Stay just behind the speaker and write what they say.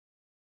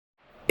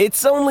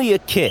It's only a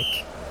kick,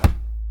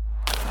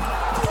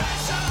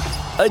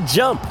 a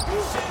jump,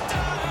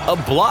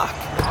 a block.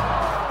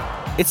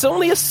 It's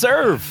only a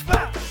serve.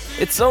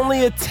 It's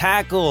only a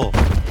tackle,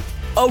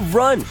 a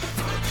run.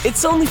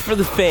 It's only for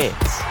the fans.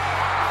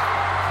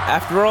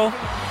 After all,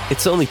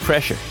 it's only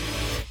pressure.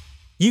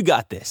 You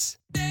got this.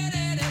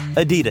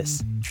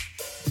 Adidas.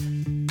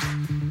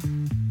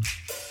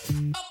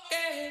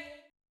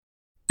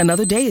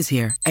 Another day is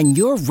here, and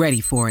you're ready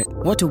for it.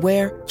 What to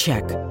wear?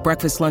 Check.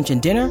 Breakfast, lunch, and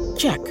dinner?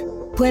 Check.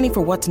 Planning for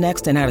what's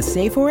next and how to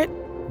save for it?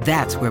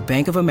 That's where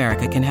Bank of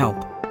America can help.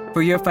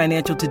 For your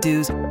financial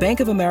to-dos, Bank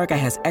of America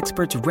has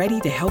experts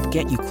ready to help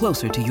get you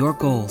closer to your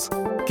goals.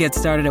 Get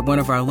started at one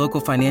of our local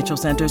financial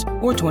centers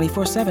or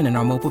 24/7 in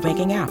our mobile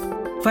banking app.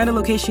 Find a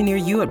location near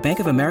you at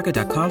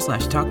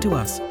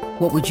bankofamerica.com/talktous.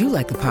 What would you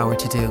like the power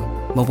to do?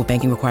 Mobile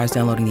banking requires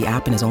downloading the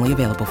app and is only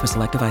available for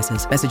select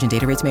devices. Message and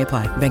data rates may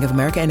apply. Bank of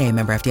America NA,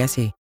 member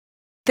FDIC.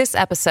 This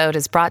episode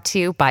is brought to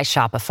you by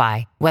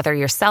Shopify. Whether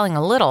you're selling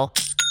a little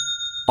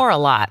or a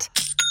lot,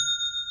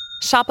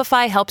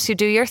 Shopify helps you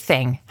do your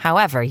thing,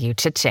 however you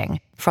cha-ching.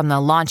 From the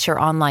launch your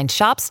online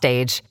shop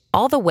stage,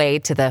 all the way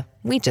to the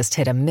we just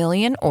hit 1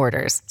 million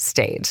orders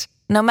stage.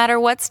 No matter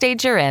what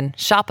stage you're in,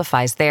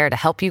 Shopify's there to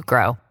help you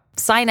grow.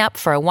 Sign up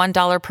for a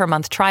 $1 per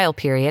month trial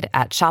period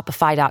at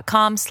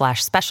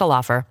shopify.com/special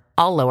offer,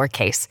 all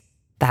lowercase.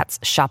 That's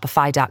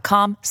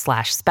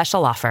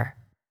shopify.com/special offer.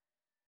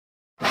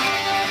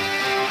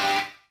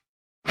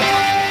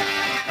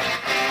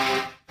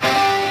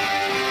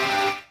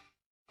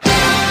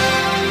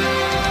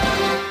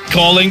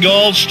 Calling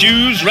all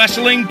Stu's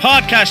Wrestling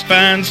Podcast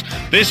fans,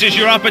 this is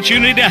your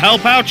opportunity to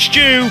help out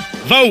Stu.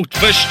 Vote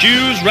for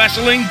Stu's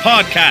Wrestling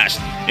Podcast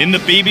in the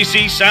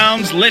BBC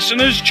Sounds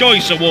Listener's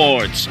Choice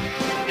Awards.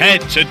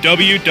 Head to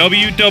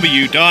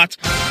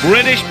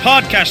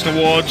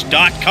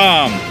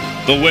www.britishpodcastawards.com.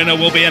 The winner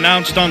will be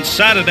announced on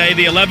Saturday,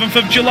 the 11th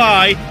of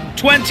July,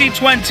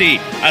 2020,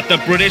 at the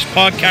British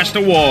Podcast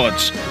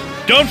Awards.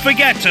 Don't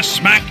forget to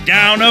smack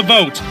down a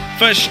vote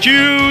for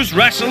Stu's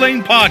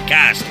Wrestling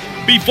Podcast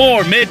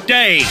before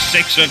midday,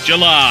 6th of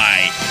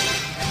July.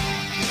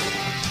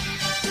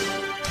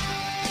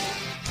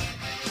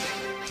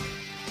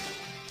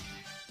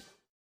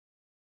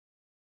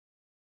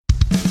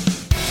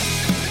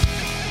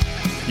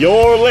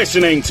 You're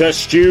listening to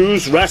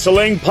Stu's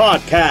Wrestling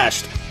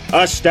Podcast,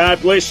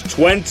 established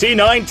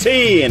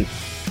 2019.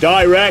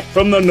 Direct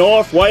from the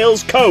North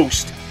Wales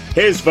coast,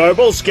 his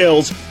verbal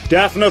skills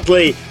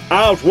definitely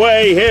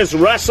outweigh his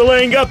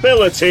wrestling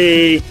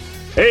ability.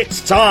 It's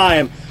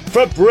time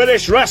for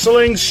British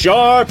Wrestling's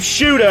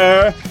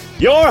sharpshooter,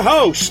 your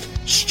host,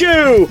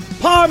 Stu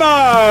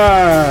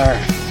Palmer.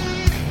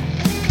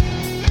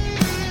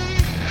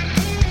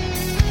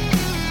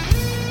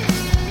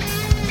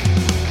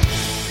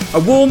 A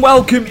warm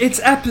welcome, it's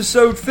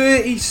episode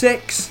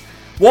 36.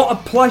 What a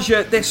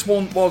pleasure this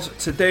one was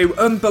to do,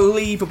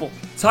 unbelievable.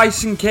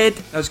 Tyson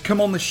Kidd has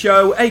come on the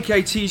show,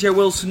 aka TJ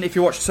Wilson, if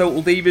you watch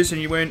Total Divas and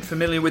you weren't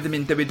familiar with him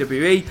in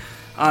WWE.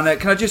 And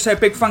can I just say a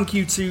big thank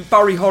you to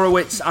Barry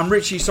Horowitz and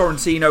Richie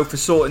Sorrentino for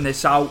sorting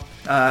this out.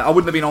 I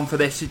wouldn't have been on for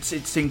this.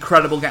 It's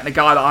incredible getting a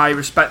guy that I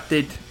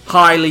respected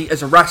highly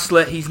as a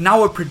wrestler. He's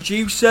now a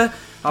producer.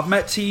 I've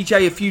met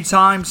TJ a few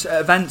times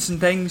at events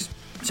and things,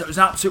 so it was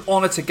an absolute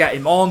honour to get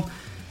him on.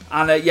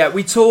 And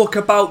we talk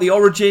about the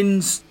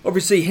origins,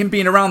 obviously him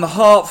being around the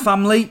Hart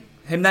family,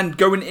 him then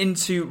going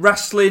into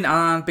wrestling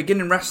and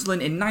beginning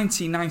wrestling in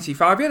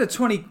 1995. He had a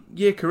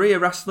 20-year career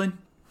wrestling.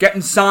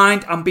 Getting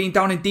signed and being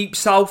down in Deep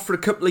South for a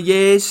couple of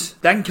years.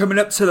 Then coming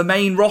up to the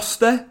main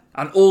roster.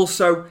 And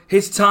also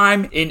his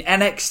time in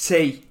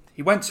NXT.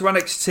 He went to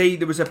NXT.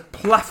 There was a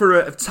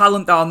plethora of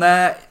talent down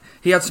there.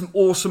 He had some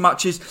awesome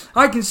matches.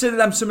 I consider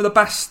them some of the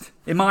best,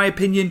 in my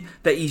opinion,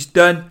 that he's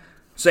done.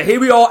 So here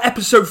we are,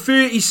 episode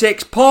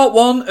 36, part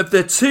 1 of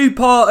the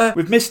two-parter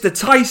with Mr.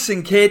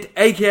 Tyson Kidd,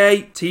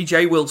 aka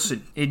TJ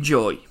Wilson.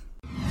 Enjoy.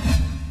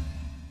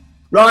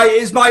 Right,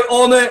 it is my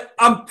honour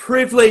and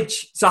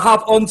privilege to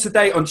have on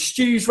today on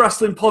Stu's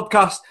Wrestling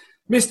Podcast,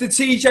 Mr.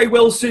 TJ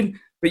Wilson,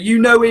 but you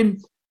know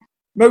him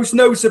most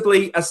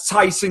notably as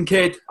Tyson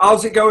Kidd.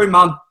 How's it going,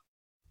 man?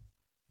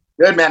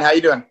 Good, man. How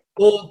you doing?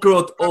 All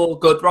good, all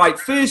good. Right,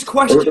 first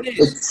question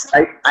is...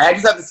 I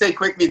just have to say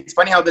quickly, it's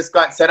funny how this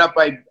got set up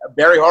by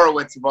Barry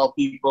Horowitz, of all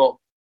people.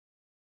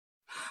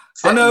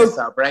 I know. This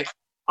up, right?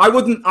 I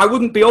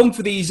wouldn't be on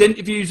for these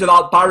interviews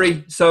without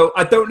Barry, so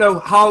I don't know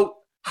how...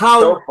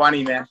 So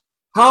funny, man.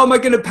 How am I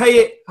going to pay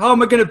it? How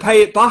am I going to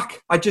pay it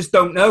back? I just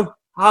don't know.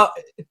 How?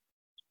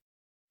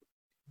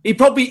 He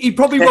probably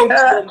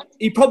won't.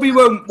 He probably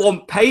won't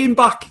want paying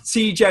back,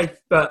 CJ.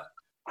 But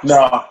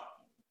no.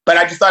 But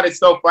I just thought it's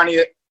so funny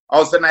that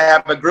all of a sudden I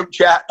have a group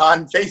chat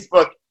on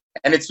Facebook,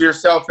 and it's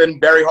yourself and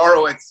Barry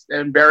Horowitz,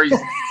 and Barry's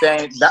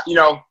saying that,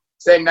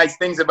 saying nice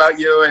things about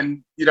you,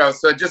 and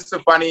so it's just so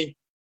funny.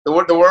 The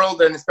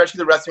world, and especially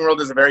the wrestling world,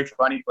 is a very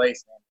funny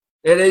place, man.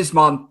 It is,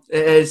 man.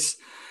 It is.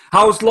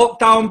 How's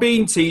lockdown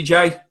been,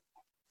 TJ?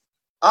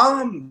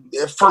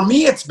 For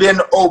me, it's been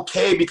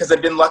okay because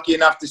I've been lucky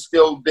enough to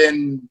still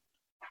been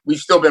we've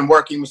still been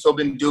working. We've still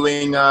been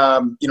doing, Raw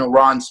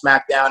and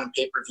SmackDown and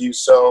pay-per-view.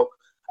 So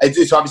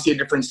it's obviously a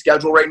different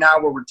schedule right now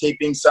where we're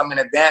taping some in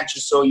advance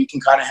just so you can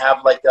kind of have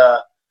like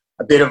a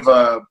bit of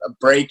a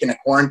break and a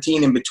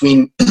quarantine in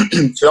between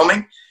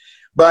filming.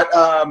 But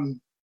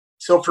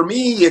so for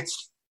me,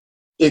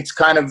 it's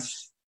kind of,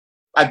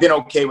 I've been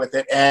okay with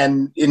it.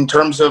 And in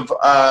terms of,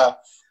 I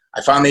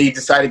finally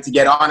decided to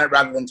get on it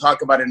rather than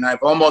talk about it. And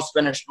I've almost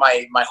finished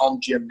my home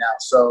gym now.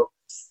 So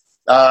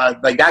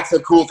that's a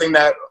cool thing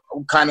that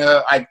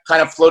I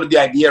kind of floated the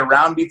idea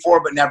around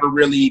before, but never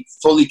really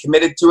fully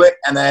committed to it.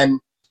 And then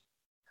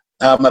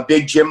I'm a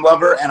big gym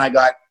lover, and I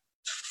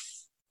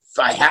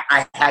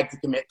had to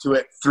commit to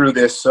it through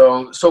this.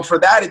 So for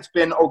that, it's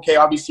been okay.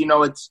 Obviously,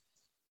 it's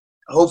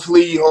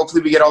hopefully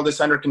we get all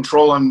this under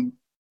control, and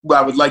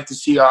I would like to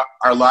see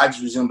our lives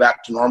resume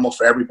back to normal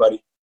for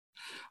everybody.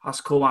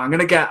 That's cool. I'm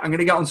gonna get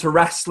onto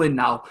wrestling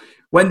now.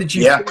 When did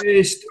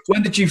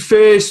you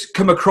first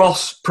come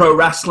across pro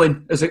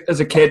wrestling as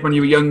a kid when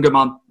you were younger,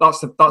 man? That's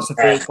the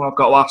first one I've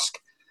got to ask.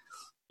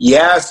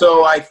 Yeah,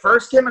 so I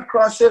first came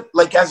across it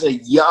like as a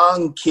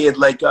young kid.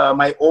 Like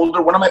one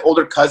of my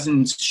older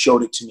cousins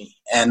showed it to me,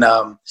 and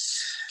man,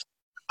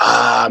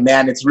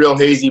 it's real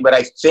hazy, but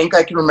I think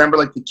I can remember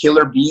like the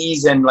Killer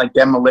Bees and like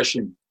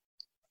Demolition.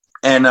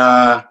 And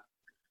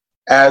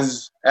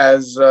as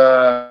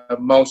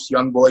most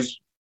young boys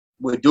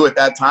would do at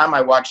that time,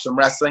 I watched some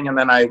wrestling, and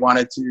then I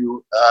wanted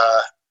to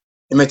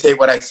imitate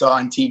what I saw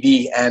on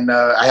TV. And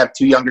I have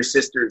 2 younger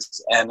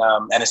sisters and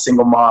a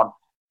single mom,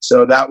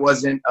 so that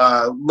wasn't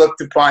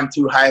looked upon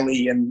too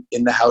highly in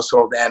the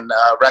household. And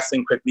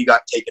wrestling quickly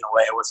got taken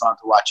away. I wasn't on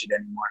to watch it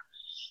anymore.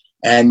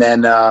 And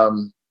then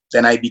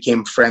I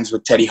became friends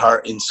with Teddy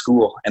Hart in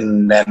school,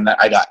 and then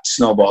I got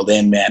snowballed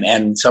in, man.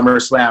 And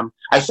SummerSlam,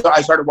 I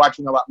started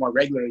watching a lot more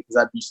regularly because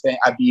I'd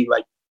be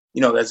like,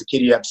 as a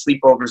kid, you have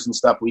sleepovers and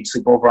stuff. We'd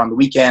sleep over on the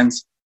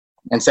weekends,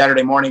 and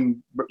Saturday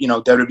morning,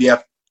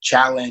 WWF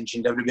Challenge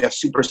and WWF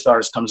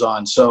Superstars comes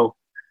on. So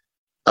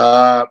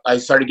I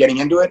started getting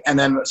into it, and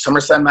then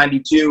SummerSlam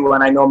 92,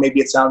 and I know maybe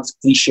it sounds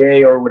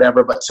cliche or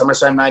whatever, but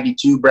SummerSlam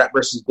 92, Bret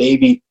versus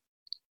Davey,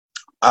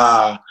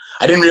 I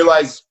didn't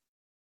realize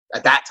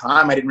at that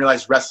time,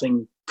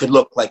 wrestling could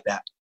look like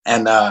that.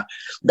 And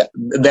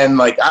then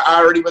like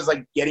I already was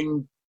like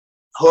getting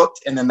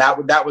hooked, and then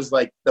that was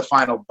like the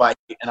final bite,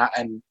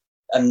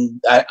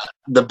 and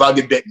the bug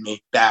had bitten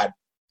me bad.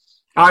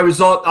 I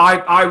was at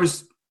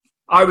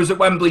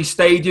Wembley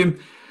Stadium.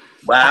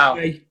 Wow.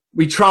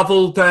 We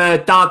travelled,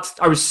 Dad,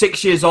 I was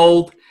 6 years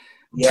old.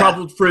 We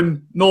travelled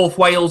from North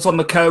Wales on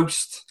the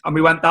coast, and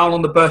we went down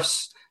on the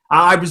bus.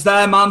 I was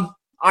there, man.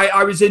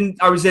 I was in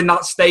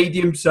that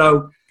stadium,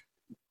 so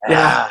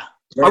yeah.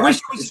 I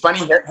wish it's funny.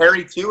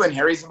 Harry too, and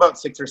Harry's about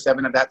 6 or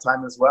 7 at that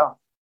time as well.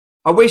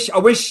 I wish.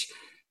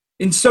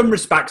 In some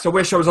respects, I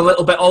wish I was a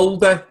little bit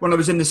older when I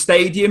was in the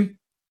stadium.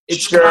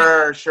 It's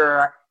sure.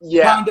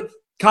 Yeah.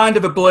 Kind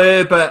of a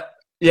blur, but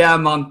yeah,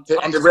 man.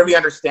 And to really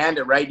understand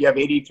it, right? You have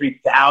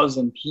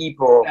 83,000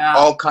 people,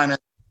 all kind of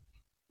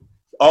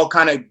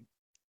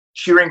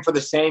cheering for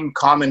the same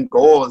common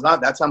goal.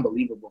 That's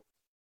unbelievable.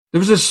 There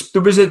was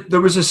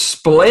a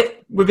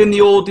split within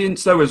the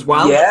audience though as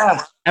well.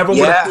 Yeah.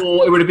 Everyone would have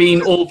thought it would have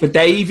been all for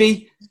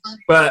Davey,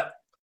 but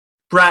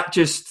Bret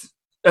just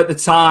at the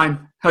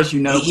time, as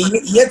you know,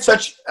 he had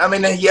such. I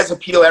mean, he has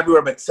appeal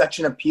everywhere, but such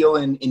an appeal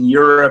in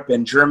Europe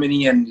and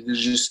Germany, and there's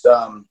just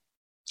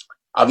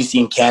obviously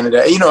in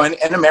Canada,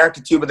 and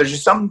America too. But there's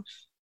just some.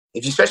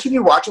 Especially if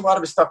you watch a lot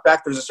of his stuff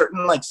back, there's a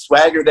certain like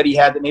swagger that he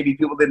had that maybe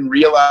people didn't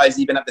realize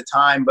even at the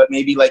time, but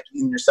maybe like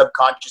in your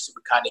subconscious it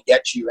would kind of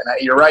get you. And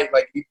you're right,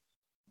 like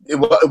it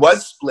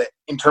was split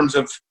in terms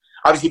of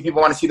obviously people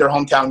want to see their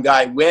hometown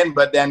guy win,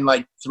 but then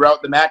like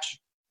throughout the match,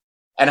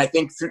 and I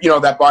think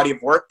that body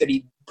of work that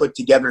he put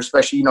together,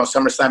 especially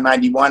SummerSlam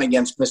 91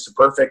 against Mr.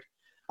 Perfect,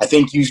 I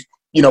think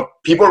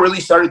people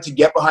really started to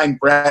get behind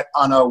Bret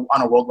on a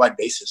worldwide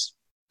basis.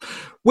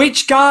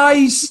 Which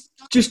guys?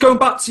 Just going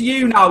back to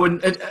you now,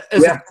 and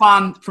as a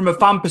fan, from a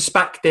fan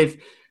perspective,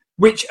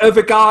 which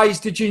other guys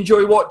did you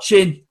enjoy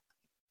watching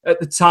at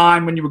the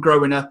time when you were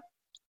growing up?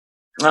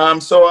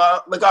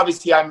 Like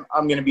obviously, I'm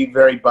going to be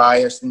very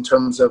biased in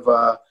terms of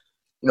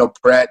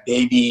Bret,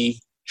 Davey,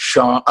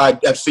 Shawn.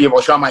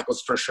 Shawn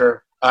Michaels for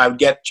sure. I would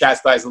get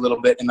chastised a little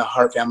bit in the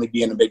Hart family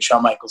being a big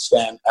Shawn Michaels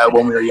fan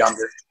when we were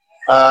younger.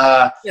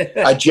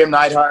 Jim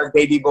Neidhart,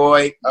 Baby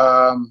Boy.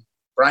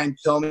 Brian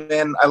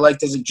Pillman, I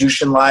liked as a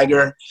Jushin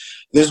Liger.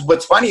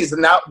 What's funny is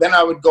that then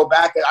I would go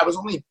back. I was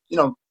only,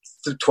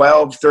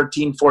 12,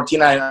 13,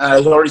 14. I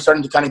was already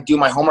starting to kind of do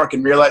my homework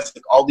and realize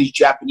like all these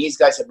Japanese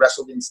guys had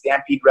wrestled in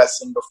Stampede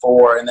Wrestling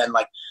before. And then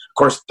like, of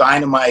course,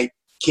 Dynamite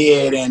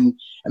Kid. And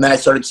then I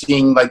started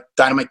seeing like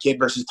Dynamite Kid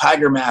versus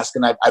Tiger Mask.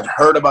 And I've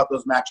heard about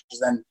those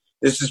matches. And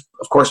this is,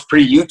 of course,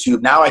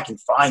 pre-YouTube. Now I can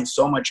find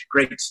so much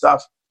great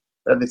stuff.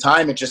 But at the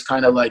time, it just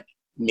kind of like,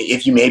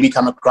 if you maybe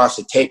come across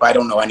a tape, I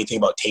don't know anything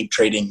about tape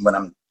trading when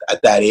I'm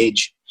at that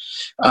age.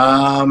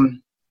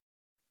 Man,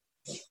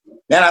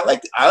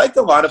 I liked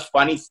a lot of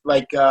funny,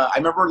 like, I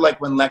remember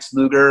like when Lex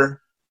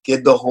Luger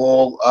did the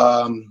whole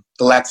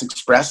the Lex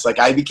Express, like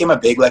I became a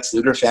big Lex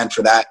Luger fan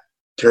for that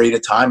period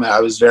of time. I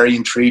was very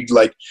intrigued,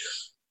 like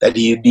that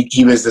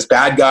he was this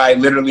bad guy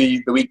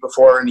literally the week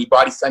before, and he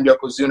body-slammed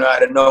Yokozuna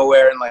out of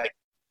nowhere, and like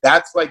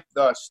that's like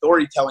the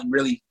storytelling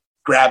really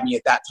grabbed me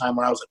at that time,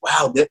 where I was like,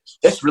 wow,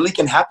 this really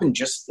can happen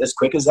just as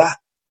quick as that.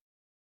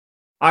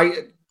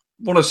 I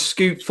want to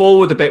scoot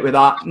forward a bit with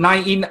that.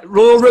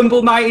 Royal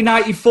Rumble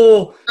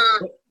 1994,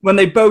 when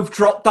they both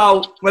dropped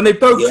out. When they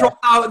both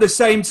dropped out at the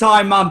same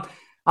time, man,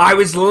 I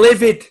was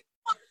livid.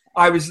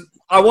 I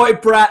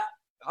wanted Bret,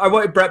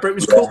 but it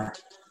was cool.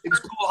 It was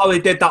cool how they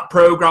did that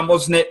program,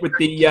 wasn't it? With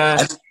the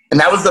and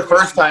that was the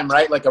first time,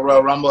 right? Like a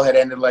Royal Rumble had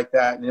ended like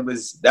that, and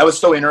that was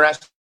so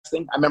interesting.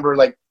 I remember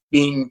like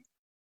being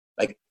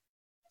like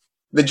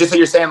just like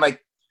you're saying,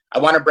 like I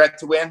wanted Bret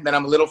to win. Then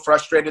I'm a little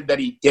frustrated that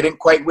he didn't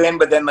quite win,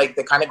 but then like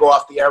they kind of go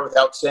off the air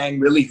without saying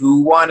really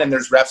who won, and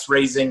there's refs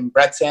raising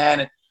Bret's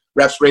hand and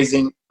refs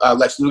raising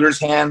Lex Luger's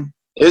hand.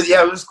 It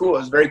was cool. It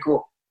was very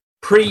cool.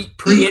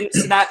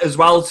 Pre-internet as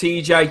well,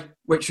 TJ,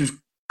 which was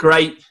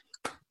great.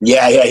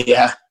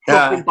 Yeah.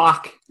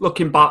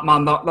 Looking back,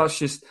 man, that's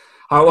just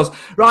how it was.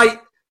 Right.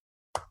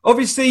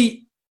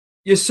 Obviously,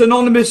 you're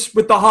synonymous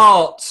with the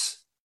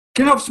Hearts.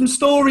 Can you have some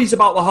stories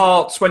about the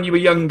Hearts when you were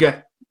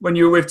younger, when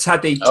you were with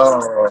Teddy?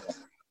 Oh,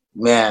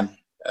 man.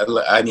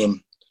 I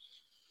mean,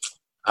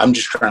 I'm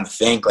just trying to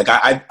think. Like,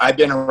 I've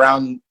been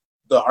around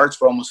the Hearts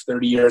for almost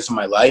 30 years of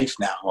my life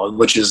now,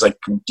 which is like,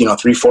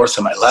 3/4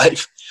 of my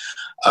life.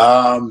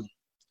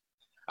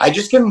 I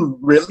just can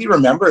really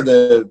remember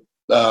the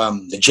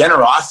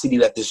generosity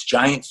that this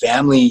giant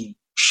family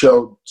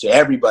showed to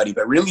everybody,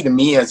 but really to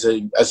me as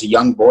a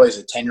young boy, as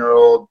a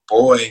 10-year-old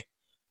boy.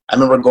 I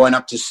remember going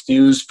up to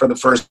Stu's for the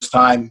first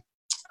time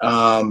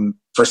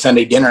for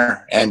Sunday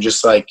dinner, and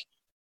just like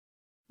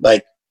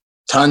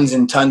tons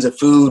and tons of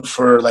food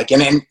for like,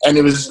 and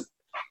it was,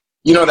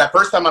 that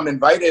first time I'm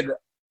invited,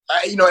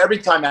 every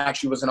time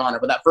actually was an honor,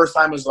 but that first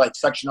time was like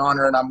such an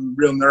honor, and I'm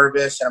real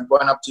nervous, and I'm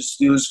going up to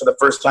Stu's for the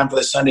first time for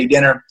the Sunday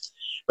dinner.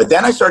 But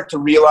then I start to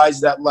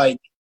realize that like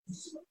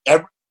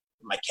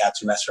my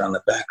cats are messing around in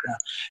the background.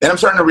 Then I'm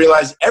starting to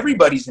realize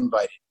everybody's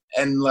invited,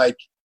 and like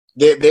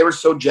they were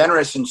so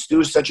generous, and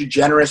Stu is such a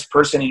generous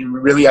person, and he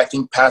really, I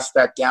think, passed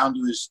that down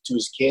to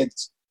his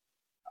kids.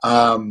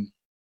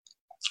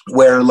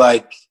 Where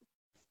like,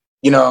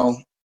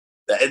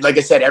 like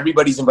I said,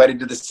 everybody's invited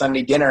to the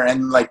Sunday dinner,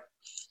 and like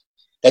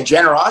that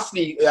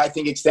generosity, I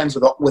think, extends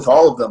with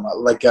all of them.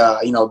 Like,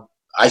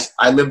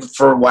 I lived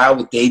for a while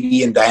with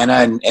Davey and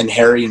Diana and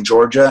Harry in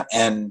Georgia,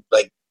 and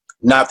like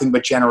nothing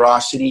but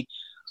generosity.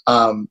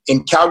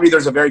 In Calgary,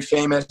 there's a very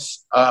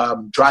famous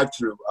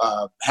drive-through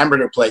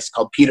hamburger place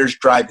called Peter's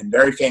Drive-In,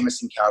 very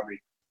famous in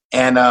Calgary.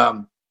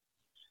 And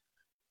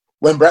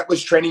when Bret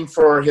was training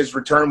for his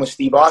return with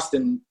Steve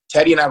Austin,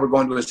 Teddy and I were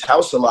going to his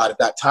house a lot at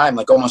that time,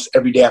 like almost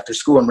every day after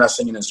school, and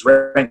wrestling in his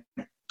ring.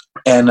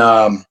 And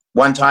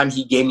one time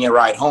he gave me a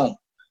ride home,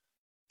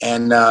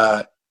 and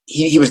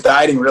he was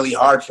dieting really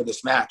hard for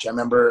this match. I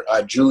remember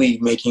Julie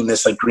making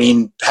this like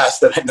green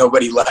pasta that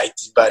nobody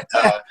liked, but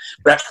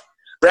Bret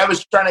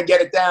was trying to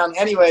get it down.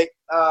 Anyway,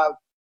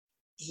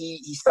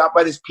 he stopped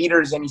by this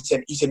Peter's, and he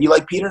said, "You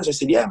like Peter's?" I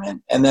said, "Yeah,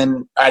 man." And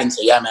then I didn't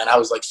say, "Yeah, man." I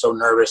was like so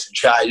nervous and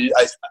shy.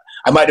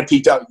 I might have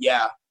peeked out,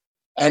 "Yeah."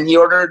 And he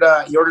ordered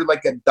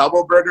like a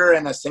double burger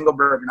and a single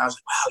burger, and I was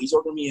like, "Wow, he's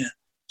ordering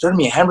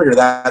me a hamburger.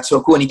 That's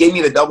so cool." And he gave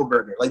me the double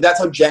burger. Like, that's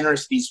how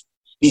generous these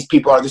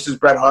people are. This is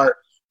Bret Hart.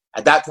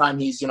 At that time,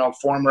 he's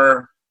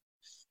former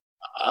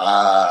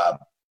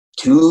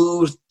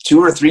 2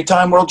 or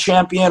 3-time world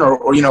champion,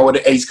 or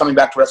he's coming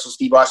back to wrestle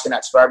Steve Austin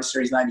at Survivor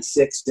Series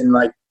 '96, and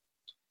like,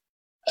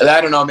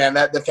 I don't know, man.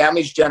 That the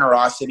family's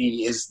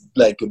generosity is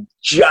like a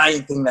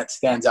giant thing that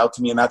stands out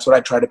to me, and that's what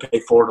I try to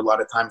pay forward a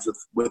lot of times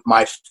with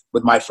my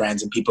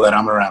friends and people that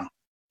I'm around.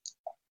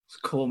 It's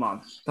cool,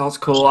 man. That's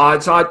cool.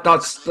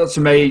 That's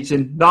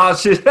amazing.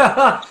 That's just,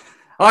 I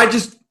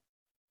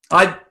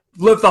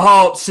love the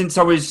Heart since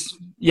I was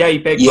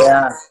big.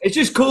 Yeah, it's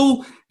just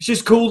cool. It's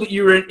just cool that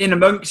you were in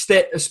amongst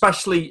it,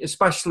 especially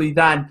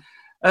then.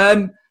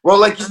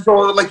 Well,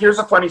 here's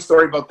a funny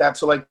story about that.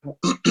 So like,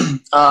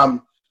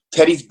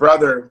 Teddy's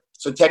brother.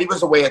 So Teddy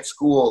was away at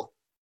school.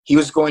 He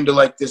was going to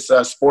like this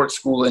sports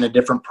school in a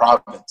different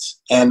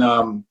province, and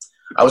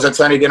I was at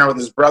Sunday dinner with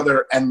his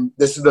brother. And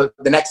this is the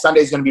next Sunday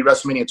is going to be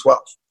WrestleMania 12.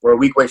 We're a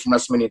week away from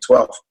WrestleMania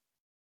 12,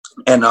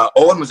 and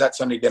Owen was at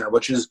Sunday dinner,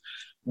 which is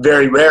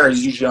very rare.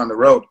 He's usually on the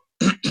road,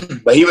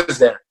 but he was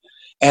there.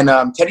 And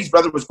Teddy's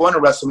brother was going to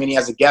WrestleMania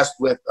as a guest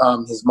with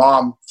his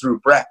mom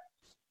through Bret.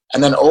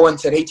 And then Owen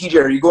said, "Hey, TJ,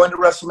 are you going to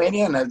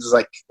WrestleMania?" And I was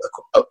like,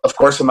 "Of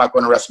course I'm not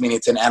going to WrestleMania.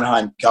 It's in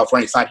Anaheim,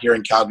 California. It's not here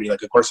in Calgary.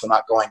 Like, of course I'm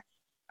not going."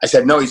 I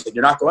said, "No." He said,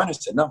 "You're not going?" I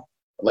said, "No."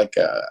 Like,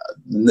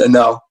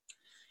 no.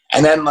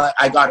 And then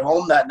I got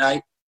home that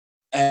night,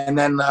 and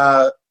then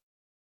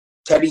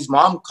Teddy's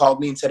mom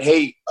called me and said,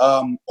 "Hey,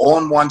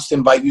 Owen wants to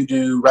invite you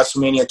to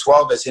WrestleMania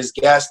 12 as his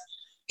guest.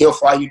 He'll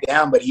fly you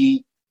down, but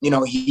he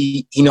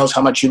knows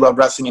how much you love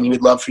wrestling, and he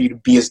would love for you to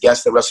be his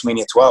guest at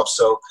WrestleMania 12.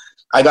 So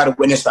I got to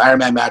witness the Iron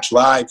Man match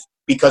live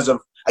because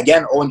of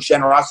again, Owen's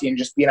generosity and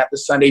just being at the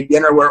Sunday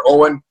dinner where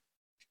Owen,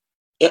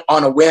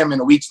 on a whim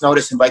and a week's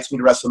notice, invites me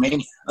to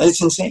WrestleMania.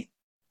 It's insane.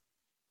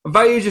 I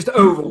bet you're just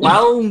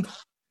overwhelmed.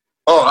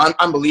 Oh,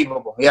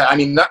 unbelievable. Yeah, I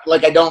mean,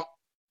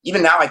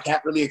 even now I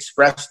can't really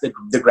express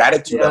the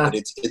gratitude of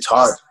it. It's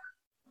hard.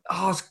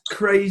 Oh, it's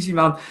crazy,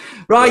 man.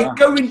 Right, Yeah.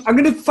 I'm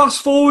going to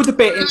fast forward a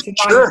bit into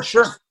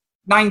Sure.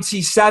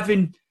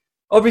 97.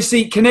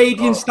 Obviously,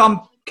 Canadian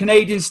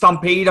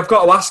Stampede. I've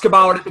got to ask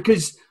about it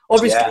because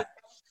obviously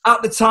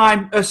at the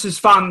time, us as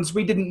fans,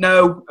 we didn't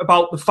know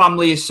about the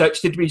family as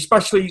such, did we?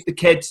 Especially the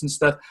kids and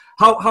stuff.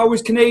 How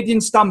was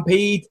Canadian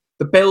Stampede,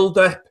 the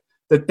build-up,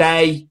 the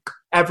day,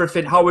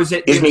 everything? How was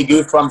it? Gives me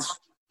goosebumps.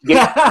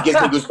 Gives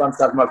me goosebumps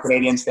talking about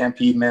Canadian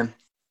Stampede, man.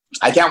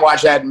 I can't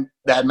watch that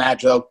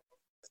match without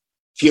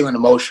feeling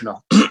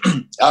emotional.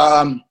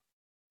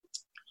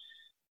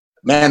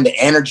 Man, the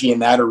energy in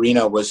that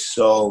arena was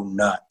so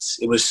nuts.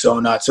 It was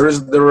so nuts.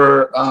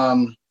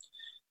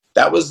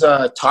 That was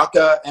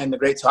Taka and the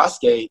Great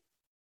Sasuke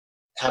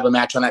have a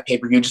match on that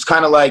pay-per-view, just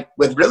kind of like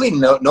with really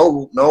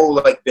no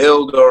like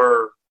build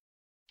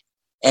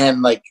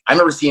and like I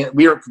remember seeing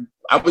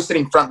I was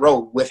sitting front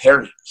row with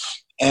Harry,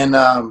 and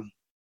I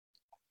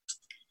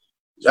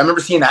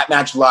remember seeing that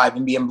match live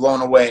and being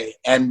blown away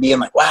and being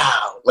like,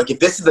 wow, like if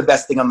this is the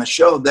best thing on the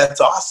show, that's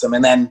awesome.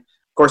 And then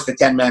of course the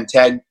 10-man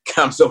tag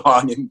comes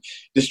along and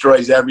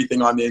destroys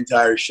everything on the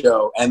entire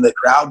show, and the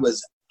crowd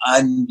was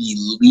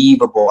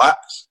unbelievable.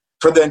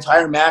 For the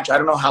entire match, I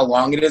don't know how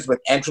long it is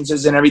with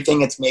entrances and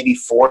everything. It's maybe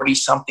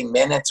 40-something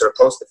minutes or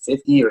close to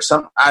 50 or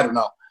something. I don't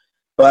know.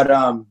 But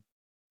I'm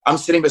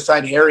sitting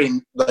beside Harry,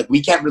 and like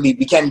we can't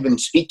even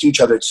speak to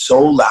each other. It's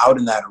so loud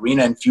in that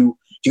arena. And if you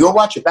go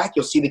watch it back,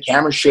 you'll see the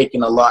camera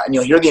shaking a lot, and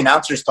you'll hear the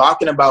announcers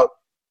talking about.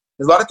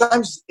 A lot of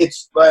times,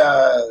 it's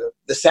the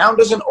sound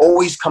doesn't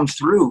always come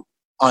through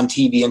on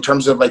TV in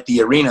terms of like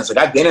the arenas. Like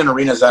I've been in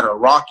arenas that are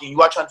rocking. You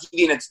watch on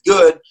TV and it's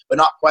good, but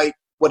not quite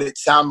what it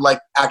sounded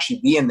like actually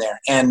being there.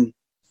 And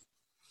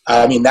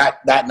I mean, that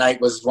night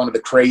was one of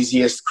the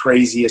craziest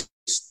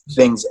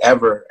things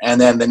ever. And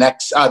then the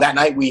next, that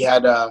night we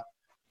had,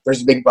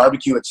 there's a big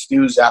barbecue at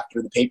Stu's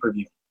after the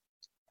pay-per-view.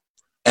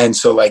 And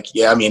so like,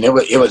 yeah, I mean, it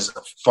was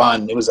a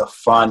fun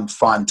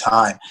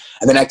time.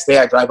 And the next day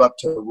I drive up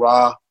to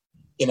Raw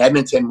in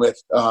Edmonton with,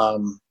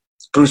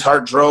 Bruce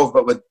Hart drove,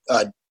 but with,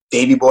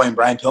 Davey Boy and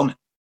Brian Pillman.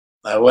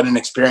 What an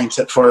experience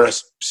for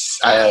us.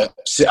 I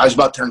was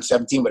about to turn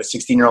 17, but a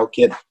 16-year-old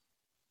kid.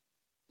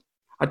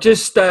 I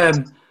just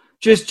to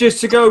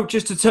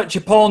touch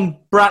upon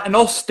Bret and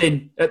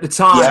Austin at the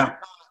time. Yeah.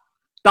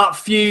 That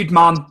feud,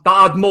 man,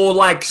 that had more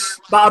legs.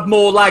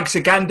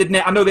 Again, didn't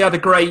it? I know they had a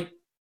great.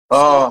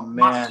 Oh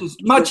man!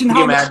 Imagine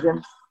how much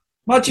further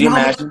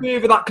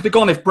that could have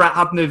gone if Bret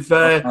hadn't have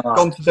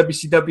gone to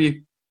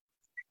WCW.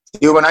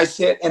 Dude, when I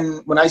sit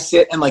and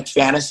like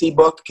fantasy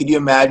book, could you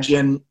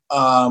imagine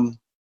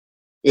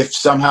if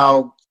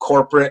somehow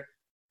corporate,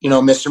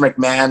 Mr.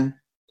 McMahon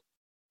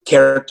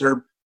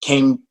character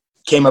came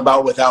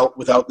about without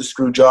the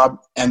screw job,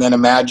 and then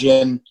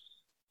imagine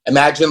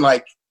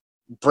like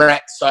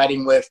Bret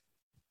siding with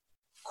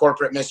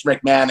corporate Mr.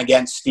 McMahon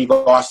against Steve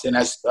Austin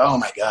as, oh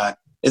my God,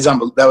 it's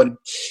unbelievable.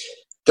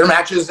 Their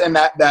matches and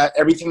that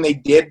everything they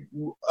did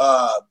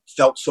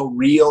felt so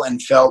real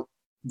and felt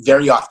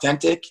very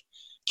authentic.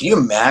 Can you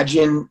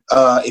imagine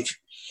because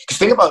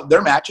think about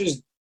their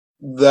matches,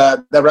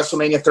 the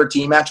WrestleMania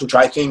 13 match, which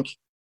I think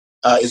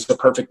is the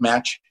perfect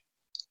match,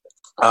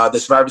 the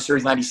Survivor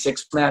Series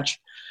 96 match.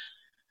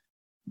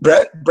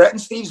 Bret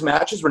and Steve's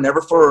matches were never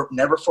for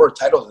a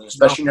title,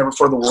 especially never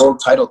for the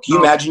world title. Can you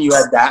imagine you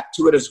add that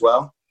to it as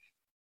well?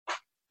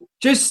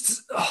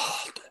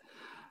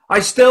 I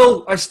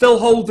still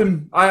hold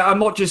them. I'm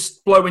not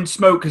just blowing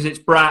smoke because it's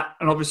Bret,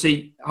 and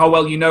obviously how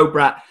well you know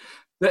Bret.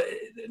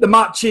 The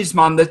matches,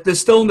 man, they're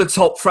still in the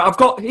top three. I've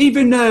got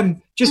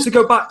even just to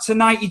go back to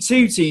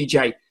 '92,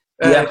 TJ.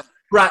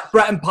 Bret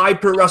and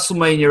Piper at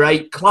WrestleMania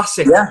 8,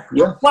 classic. Yeah.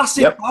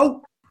 Classic. Yep.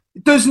 Oh,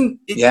 it does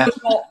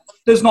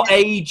not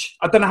age.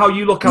 I don't know how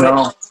you look at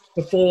it.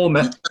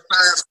 Performer.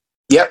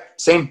 Yep.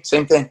 Same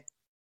thing.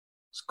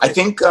 I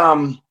think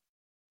I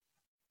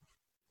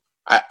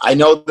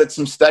know that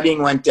some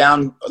studying went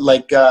down.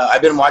 Like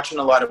I've been watching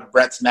a lot of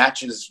Bret's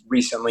matches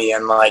recently,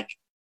 and like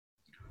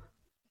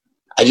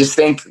I just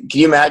think, can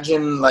you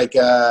imagine like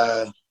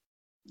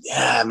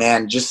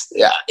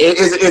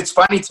it's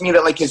funny to me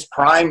that like his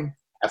prime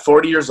at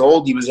 40 years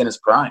old, he was in his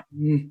prime.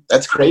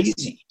 That's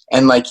crazy.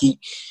 And like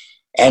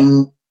I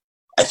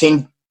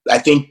think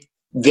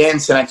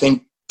Vince and I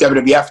think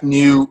WWF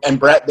knew, and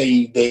Bret,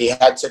 they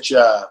had such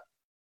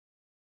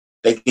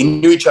they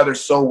knew each other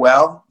so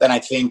well that I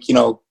think,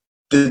 the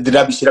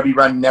WCW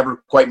run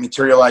never quite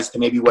materialized to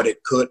maybe what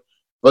it could.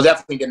 Well,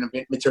 definitely didn't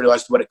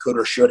materialize to what it could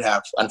or should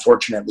have,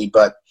 unfortunately.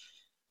 But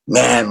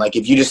man, like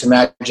if you just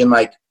imagine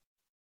like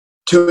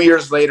 2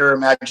 years later,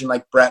 imagine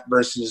like Bret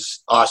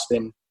versus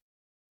Austin,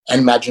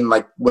 and imagine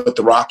like what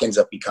The Rock ends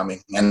up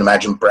becoming, and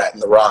imagine Bret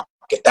and The Rock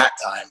at that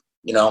time.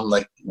 I'm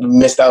like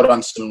missed out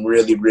on some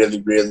really,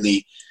 really,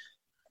 really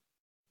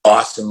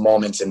awesome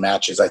moments in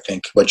matches, I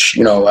think, which,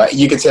 you know,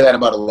 you could say that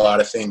about a lot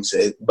of things,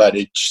 but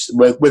it's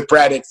with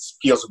Brett, it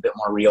feels a bit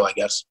more real, I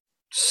guess.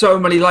 So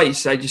many, like you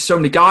said, just so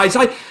many guys.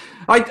 I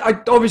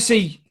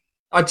obviously,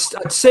 I'd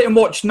sit and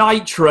watch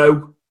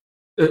Nitro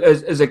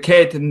as a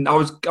kid, and I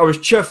was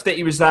chuffed that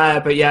he was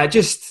there, but yeah,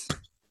 just...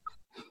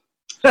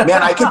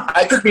 Man, I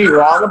could be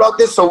wrong about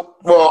this. So,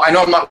 well, I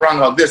know I'm not wrong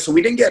about this. So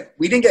we didn't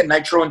get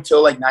Nitro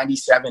until like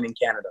 97 in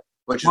Canada,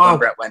 which is when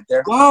Brett went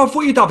there. Wow, I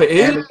thought you'd have it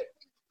in.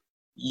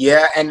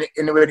 Yeah, and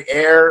it would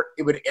air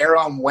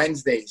on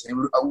Wednesdays.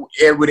 And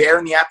it would air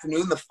in the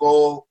afternoon, the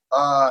full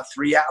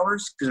 3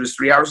 hours, because it was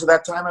 3 hours at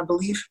that time, I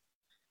believe.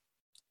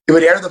 It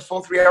would air the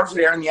full 3 hours. It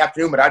would air in the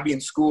afternoon, but I'd be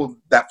in school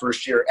that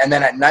first year. And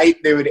then at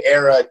night, they would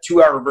air a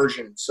 2-hour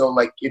version. So,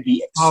 like, it'd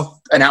be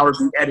an hour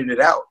to edit it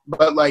out.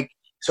 But, like,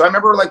 so I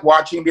remember, like,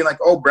 watching and being like,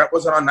 oh, Brett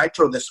wasn't on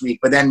Nitro this week.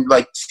 But then,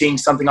 like, seeing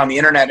something on the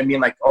internet and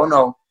being like, oh,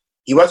 no,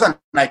 he was on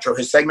Nitro.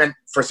 His segment,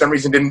 for some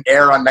reason, didn't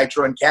air on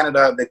Nitro in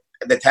Canada,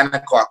 the 10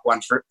 o'clock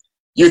one.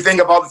 You think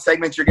of all the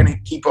segments you're going to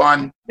keep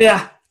on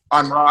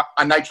on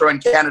Nitro in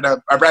Canada.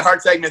 Our Bret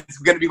Hart segment is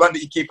going to be one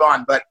that you keep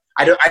on. But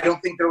I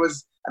don't think there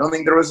was a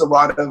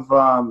lot of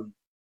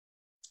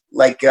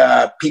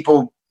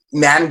people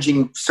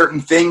managing certain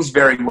things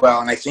very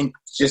well, and I think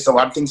just a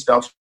lot of things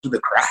fell through the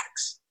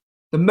cracks.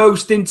 The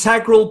most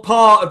integral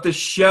part of the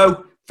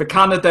show for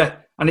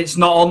Canada, and it's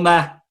not on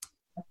there.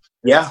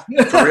 Yeah,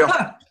 for real.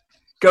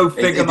 Go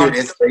figure, man. Dude,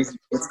 it's crazy.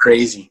 It's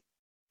crazy.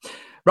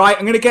 Right,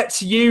 I'm going to get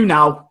to you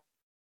now,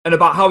 and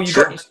about how you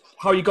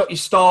got your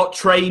start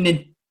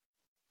training.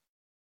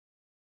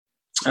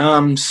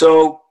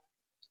 So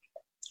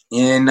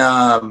in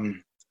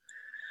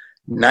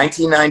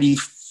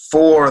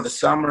 1994, the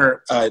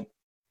summer,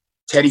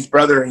 Teddy's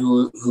brother,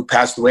 who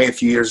passed away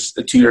 2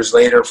 years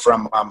later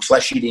from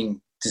flesh-eating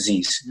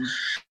disease,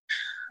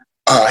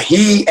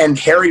 he and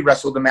Harry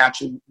wrestled a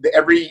match.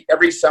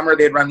 Every summer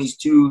they'd run these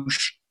two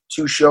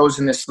shows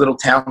in this little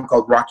town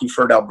called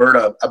Rockyford,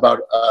 Alberta,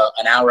 about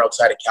an hour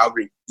outside of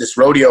Calgary. This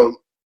rodeo,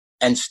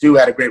 and Stu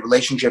had a great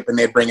relationship, and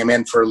they'd bring him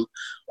in for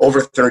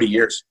over 30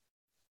 years.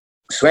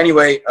 So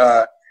anyway,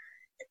 the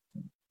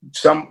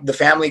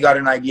family got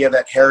an idea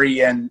that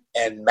Harry and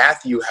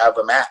Matthew have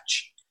a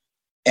match.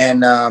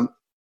 And I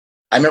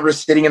remember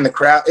sitting in the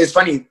crowd. It's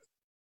funny.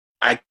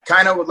 I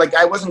kind of, like,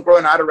 I wasn't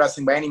growing out of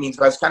wrestling by any means,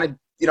 but I was kind of,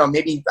 you know,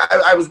 maybe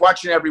I was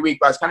watching it every week,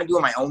 but I was kind of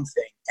doing my own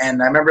thing.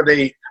 And I remember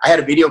I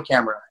had a video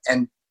camera,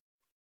 and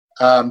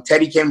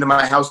Teddy came to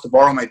my house to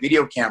borrow my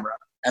video camera.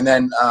 And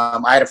then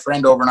I had a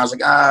friend over, and I was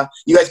like,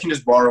 you guys can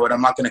just borrow it.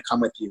 I'm not going to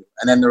come with you.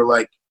 And then they're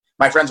like,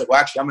 my friend's like, well,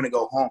 actually, I'm going to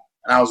go home.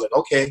 And I was like,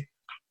 okay,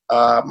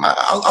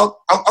 I'll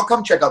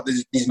come check out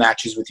these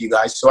matches with you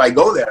guys. So I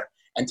go there,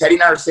 and Teddy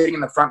and I are sitting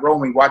in the front row,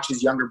 and we watch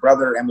his younger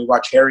brother, and we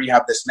watch Harry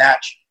have this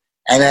match.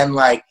 And then,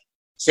 like,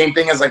 same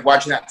thing as, like,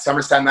 watching that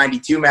SummerSlam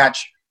 92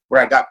 match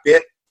where I got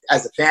bit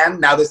as a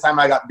fan. Now this time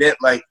I got bit,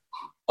 like,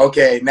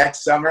 okay,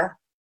 next summer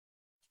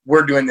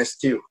we're doing this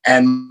too.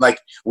 And, like,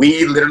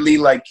 we literally,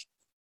 like,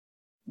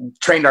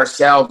 trained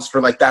ourselves for,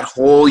 like, that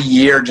whole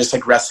year, just,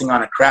 like, wrestling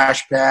on a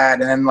crash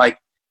pad. And then, like,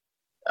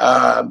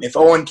 if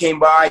Owen came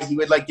by, he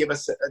would, like, give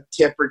us a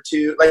tip or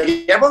two.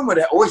 Like, everyone would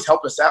always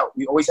help us out.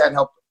 We always had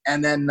help.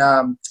 And then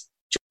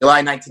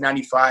July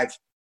 1995,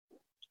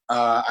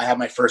 I had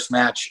my first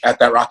match at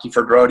that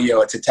Rockyford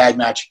Rodeo. It's a tag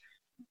match.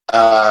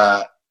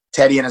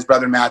 Teddy and his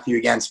brother Matthew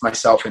against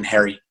myself and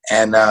Harry.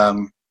 And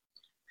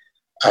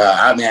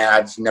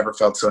I've never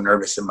felt so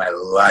nervous in my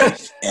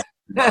life. And,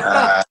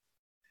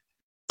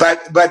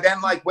 but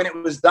then, like, when it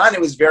was done, it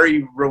was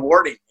very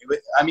rewarding.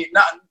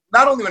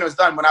 Not only when it was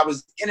done, when I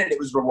was in it, it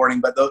was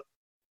rewarding. But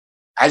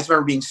I just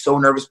remember being so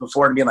nervous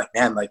before and being like,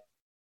 man, like,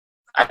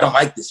 I don't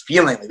like this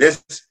feeling. Like,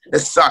 this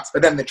sucks.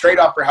 But then the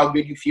trade-off for how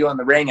good you feel in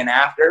the ring and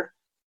after,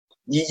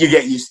 you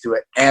get used to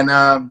it. And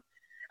then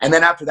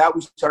after that,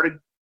 we started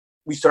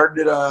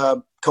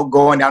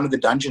going down to the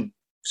dungeon.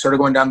 Started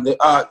going down to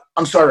the.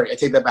 I'm sorry, I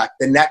take that back.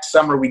 The next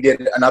summer, we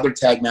did another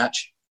tag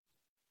match,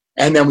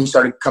 and then we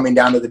started coming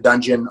down to the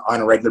dungeon on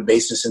a regular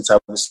basis since I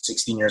was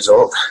 16 years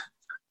old.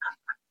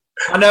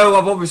 I know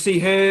I've obviously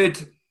heard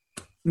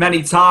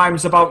many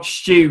times about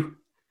Stu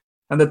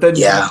and the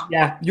dungeon.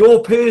 Yeah.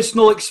 Your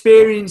personal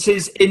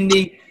experiences in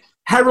the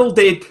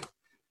heralded,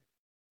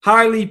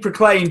 highly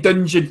proclaimed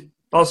dungeon.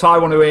 That's what I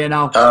want to hear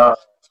now.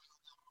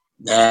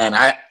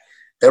 Man,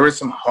 there was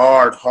some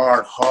hard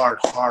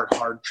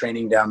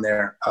training down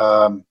there.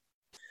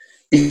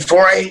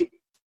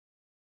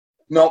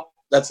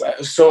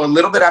 So a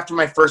little bit after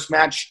my first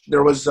match,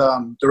 there was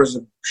a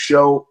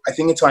show. I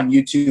think it's on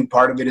YouTube.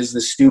 Part of it is the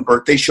Stu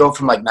birthday show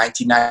from, like,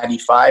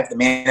 1995. The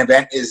main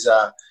event is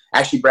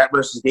actually Brett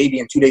versus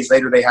Davey, and 2 days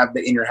later they have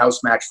the In Your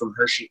House match from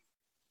Hershey.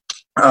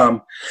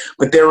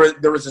 But there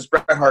was this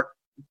Bret Hart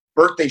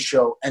birthday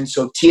show, and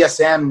so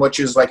TSN, which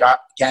is like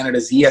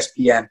Canada's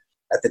ESPN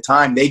at the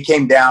time, they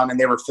came down and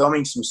they were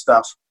filming some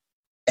stuff,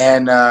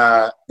 and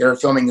they were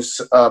filming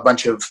a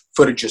bunch of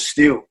footage of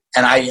Stu.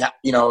 And I,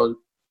 you know,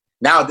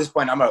 now at this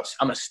point, I'm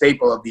a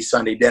staple of these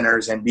Sunday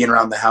dinners and being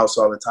around the house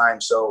all the time.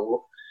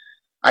 So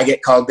I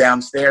get called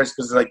downstairs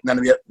because like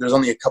there's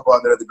only a couple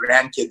other of the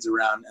grandkids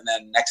around. And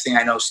then next thing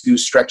I know,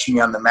 Stu's stretching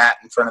me on the mat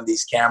in front of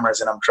these cameras,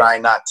 and I'm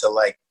trying not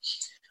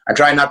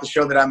to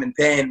show that I'm in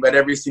pain, but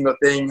every single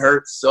thing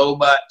hurts so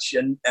much.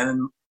 And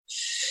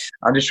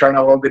I'm just trying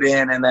to hold it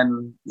in. And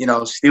then, you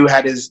know, Stu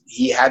had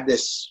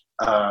this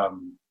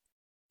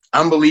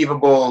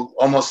unbelievable,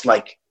 almost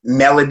like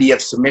melody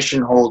of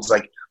submission holds,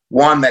 like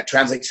one that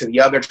translates to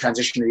the other,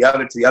 transition to the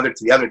other, to the other,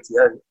 to the other, to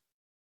the other.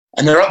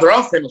 And they're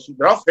all finishing.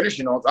 They're all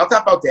finishing holds. I'll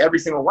tap out to every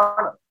single one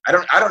of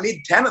them. I don't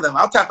need 10 of them.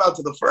 I'll tap out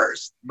to the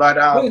first. But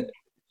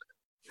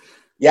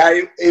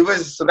yeah, it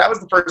was. So that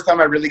was the first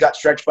time I really got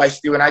stretched by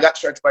Stu, and I got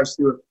stretched by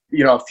Stu,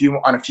 you know,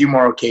 on a few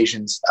more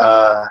occasions,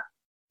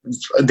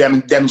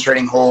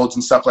 demonstrating holds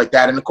and stuff like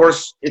that. And of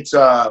course, it's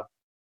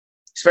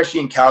especially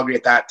in Calgary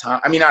at that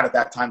time. I mean, not at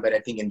that time, but I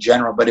think in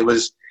general. But it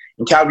was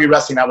in Calgary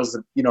wrestling. That was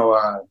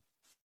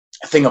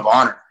a thing of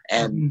honor,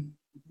 and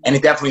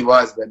it definitely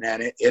was. But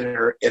man, it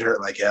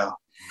hurt like hell.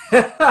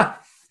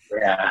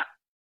 Yeah.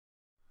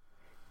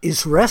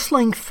 Is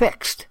wrestling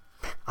fixed?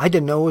 I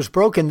didn't know it was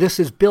broken. This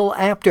is Bill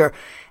Apter.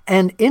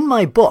 And in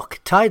my book,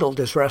 titled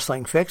Is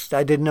Wrestling Fixed?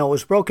 I Didn't Know It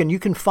Was Broken, you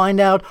can find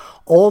out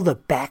all the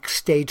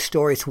backstage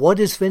stories. What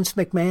is Vince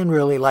McMahon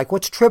really like?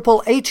 What's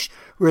Triple H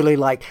really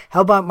like?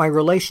 How about my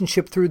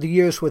relationship through the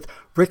years with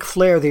Ric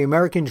Flair, the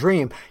American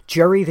Dream,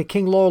 Jerry the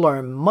King Lawler,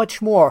 and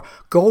much more?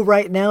 Go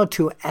right now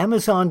to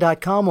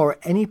Amazon.com or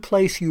any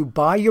place you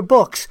buy your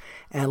books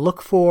and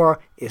look for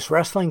Is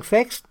Wrestling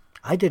Fixed?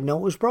 I Didn't Know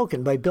It Was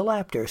Broken by Bill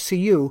Apter. See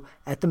you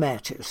at the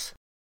matches.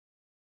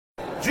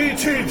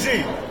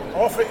 GTG,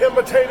 often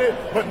imitated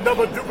but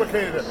never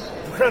duplicated.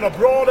 Kind of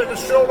broad at the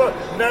shoulder,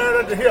 narrow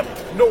at the hip.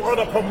 No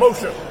other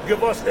promotion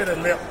give us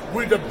any lip.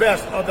 We the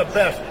best of the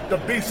best, the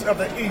beast of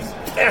the East.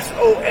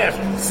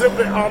 SOS,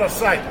 simply out of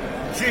sight.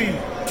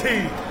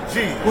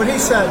 GTG. What he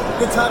said,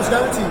 good times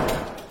guaranteed.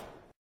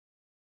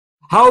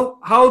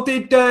 How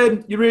did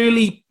your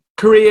really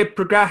career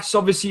progress?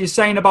 Obviously, you're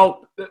saying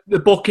about the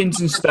bookings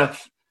and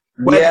stuff.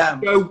 Where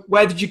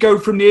did you go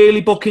from the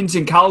early bookings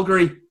in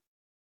Calgary?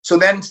 So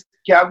then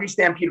Calgary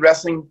Stampede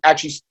Wrestling,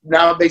 actually,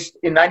 now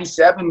in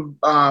 97,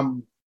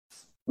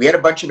 we had a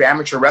bunch of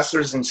amateur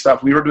wrestlers and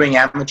stuff. We were doing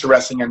amateur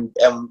wrestling, and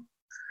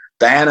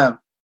Diana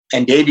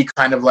and Davey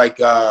kind of like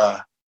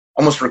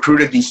almost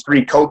recruited these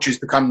 3 coaches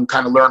to come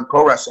kind of learn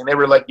pro wrestling. They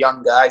were like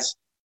young guys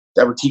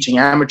that were teaching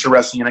amateur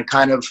wrestling, and I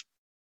kind of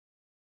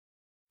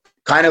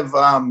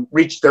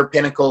reached their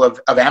pinnacle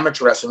of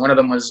amateur wrestling. One of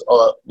them was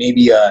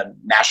maybe a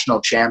national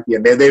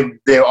champion.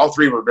 They all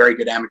 3 were very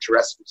good amateur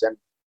wrestlers, and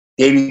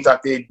Davey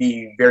thought they'd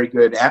be very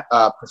good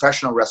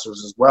professional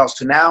wrestlers as well.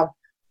 So now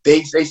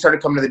they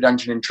started coming to the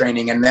dungeon and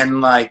training, and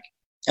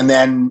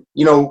then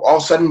you know, all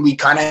of a sudden we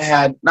kind of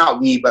had, not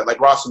we, but like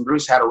Ross and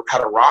Bruce had a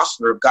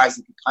roster of guys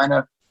that could kind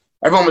of,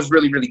 everyone was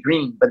really, really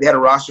green, but they had a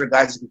roster of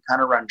guys that could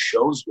kind of run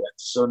shows with.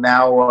 So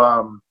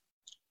now,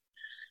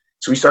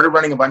 so we started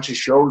running a bunch of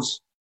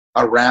shows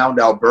around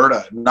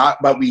Alberta,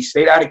 but we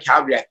stayed out of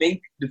Calgary. I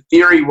think the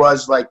theory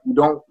was like,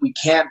 we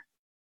can't,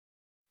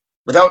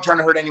 without trying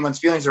to hurt anyone's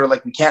feelings, or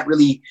like, we can't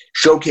really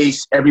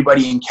showcase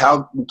everybody in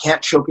Calgary. We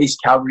can't showcase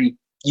Calgary,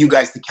 you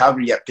guys, to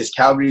Calgary yet, because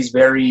Calgary is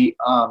very,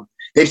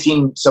 they've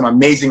seen some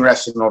amazing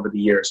wrestling over the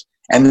years,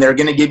 and they're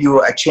going to give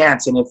you a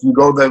chance. And if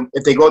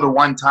they go the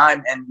one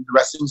time and the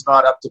wrestling's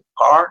not up to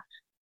par,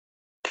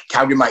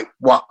 Calgary might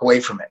walk away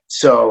from it.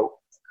 So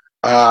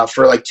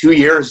for like 2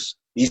 years,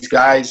 these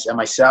guys and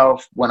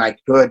myself, when I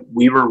could,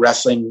 we were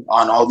wrestling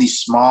on all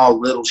these small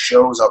little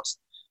shows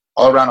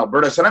all around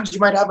Alberta. Sometimes you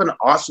might have an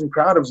awesome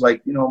crowd of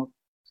like, you know,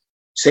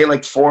 say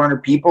like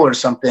 400 people or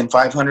something,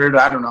 500,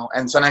 I don't know.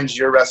 And sometimes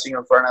you're wrestling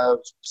in front of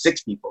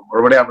 6 people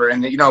or whatever.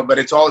 And, you know, but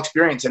it's all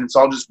experience, and it's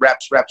all just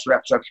reps.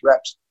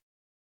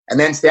 And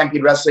then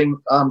Stampede Wrestling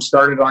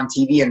started on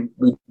TV, and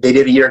they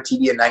did a year of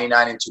TV in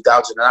 99 and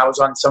 2000. And I was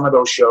on some of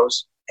those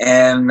shows.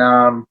 And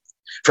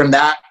from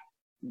that,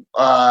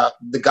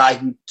 the guy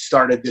who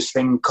started this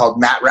thing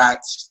called Matt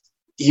Rats,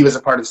 he was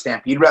a part of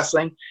Stampede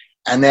Wrestling.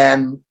 And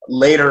then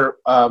later,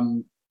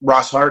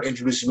 Ross Hart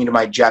introduced me to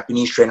my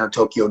Japanese trainer,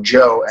 Tokyo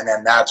Joe. And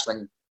then that's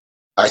when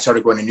I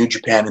started going to New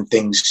Japan and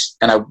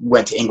I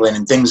went to England,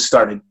 and things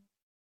started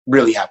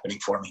really happening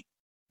for me.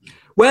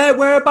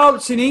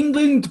 Whereabouts in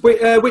England?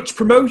 Which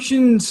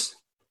promotions?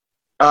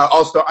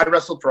 All-Star. I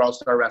wrestled for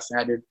All-Star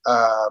Wrestling.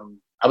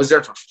 I was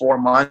there for 4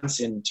 months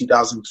in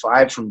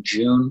 2005 from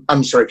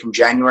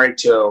January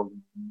till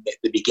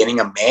the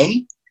beginning of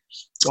May.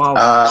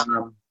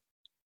 Wow.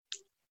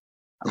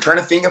 I'm trying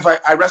to think if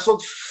I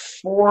wrestled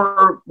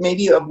for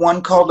maybe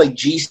one called like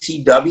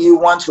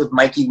GCW once with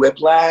Mikey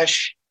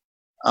Whiplash.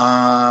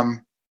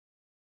 And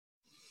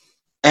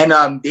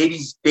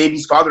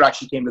Davey's father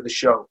actually came to the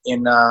show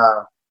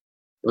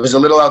it was a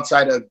little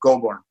outside of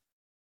Goulburn.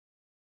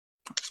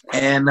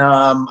 And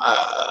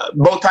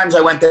both times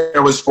I went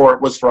there was for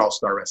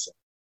All-Star Wrestling.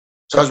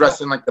 So I was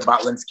wrestling like the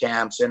Butlins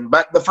camps,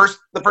 but the first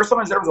time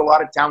I was there was a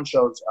lot of town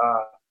shows,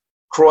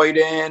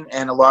 Croydon,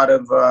 and a lot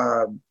of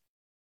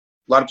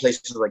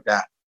places like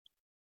that.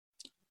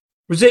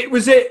 Was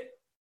it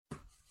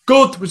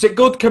Good. Was it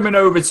good coming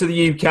over to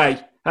the UK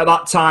at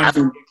that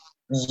time?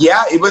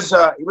 Yeah, it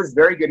was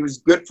very good. It was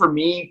good for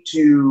me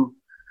to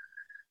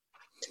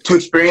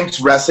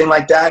experience wrestling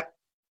like that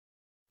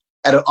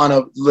on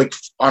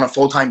a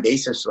full-time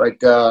basis.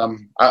 Like, I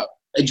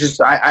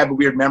have a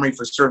weird memory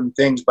for certain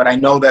things, but I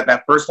know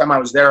that first time I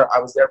was there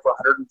for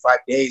 105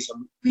 days,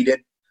 and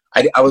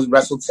I was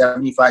wrestled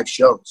 75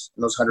 shows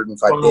in those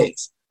 105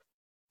 days.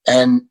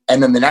 And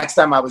then the next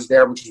time I was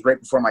there, which was right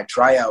before my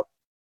tryout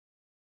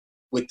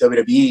with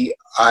WWE,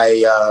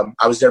 I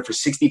was there for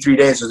 63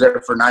 days. I was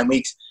there for 9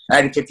 weeks. I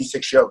had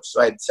 56 shows,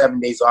 so I had 7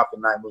 days off in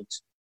 9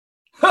 weeks.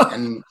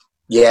 And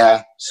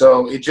yeah,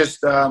 so it just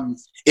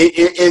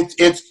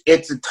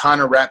it's a ton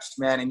of reps,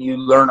 man, and you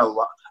learn a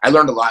lot. I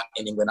learned a lot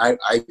in England.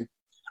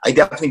 I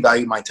definitely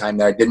valued my time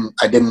there.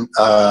 I didn't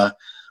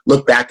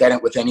look back at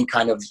it with any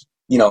kind of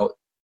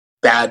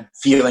bad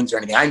feelings or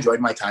anything. I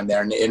enjoyed my time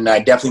there, and I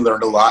definitely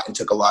learned a lot and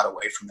took a lot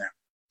away from there.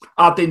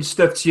 Adding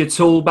stuff to your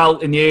tool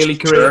belt in the early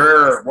career.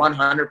 Sure,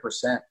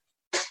 100%.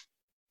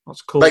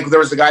 That's cool. Like, there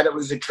was a guy that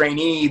was a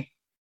trainee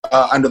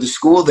under the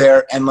school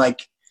there, and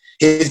like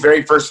his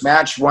very first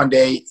match one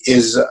day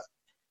is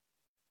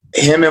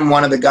him and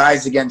one of the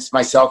guys against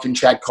myself and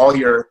Chad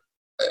Collier.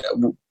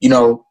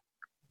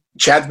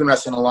 Chad's been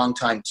wrestling a long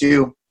time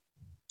too.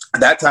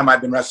 At that time,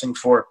 I've been wrestling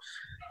for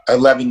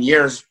 11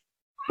 years,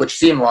 which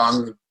seemed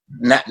long.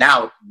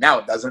 Now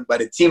it doesn't,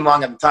 but it seemed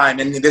long at the time.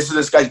 And this is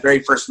this guy's very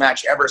first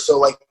match ever. So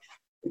like,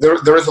 there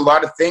was a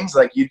lot of things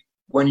like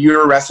when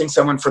you're wrestling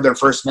someone for their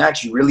first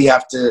match, you really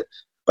have to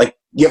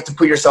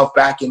put yourself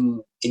back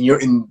in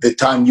the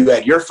time you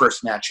had your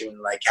first match, and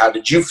like, how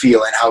did you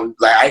feel? And how,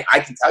 like, I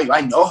can tell you,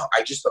 I told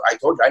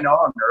you, I know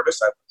how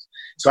nervous I was.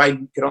 So I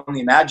could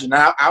only imagine.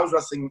 I was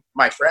wrestling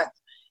my friend.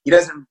 He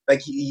doesn't,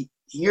 like, he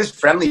was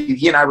friendly.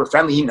 He and I were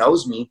friendly. He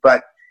knows me,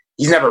 but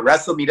he's never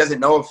wrestled me. He doesn't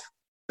know if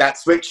that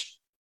switch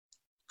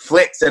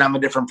flicks and I'm a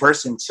different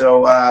person.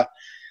 So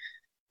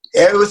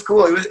it was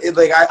cool.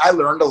 I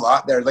learned a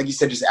lot there. Like you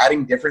said, just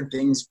adding different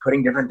things,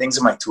 putting different things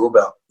in my tool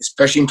belt,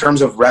 especially in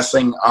terms of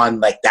wrestling on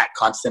like that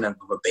constant of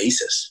a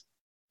basis.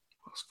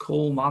 That's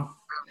cool, man.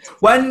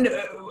 When,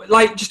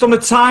 just on a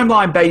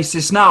timeline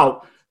basis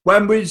now,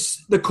 when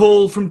was the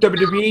call from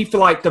WWE for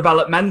like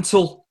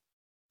developmental?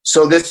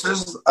 So this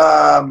is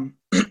while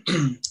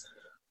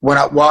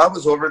I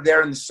was over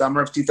there in the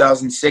summer of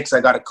 2006, I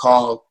got a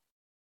call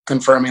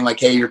confirming like,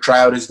 hey, your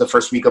tryout is the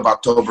first week of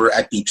October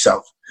at Deep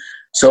South.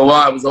 So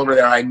while I was over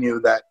there, I knew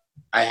that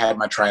I had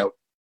my tryout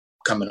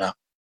coming up.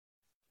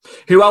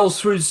 Who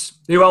else was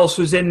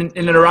in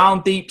and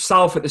around Deep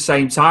South at the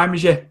same time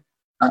as you?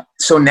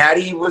 So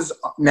Natty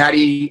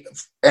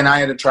and I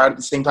had a tryout at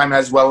the same time,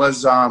 as well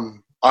as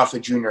Alpha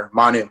Jr.,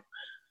 Manu.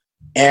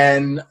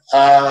 And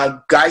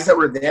guys that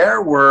were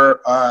there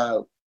were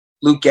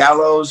Luke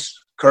Gallows,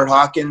 Kurt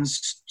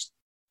Hawkins,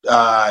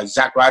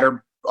 Zack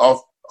Ryder,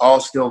 all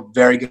still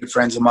very good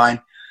friends of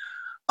mine.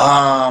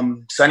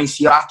 Sonny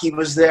Siaki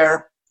was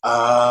there.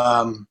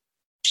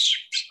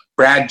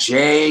 Brad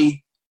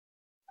J.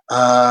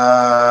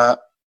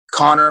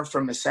 Connor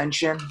from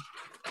Ascension.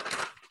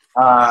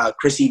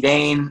 Chrissy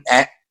Vane.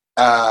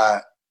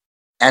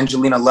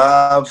 Angelina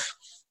Love.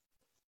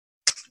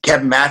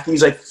 Kevin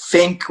Matthews, I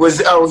think,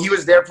 he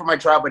was there for my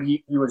trial, but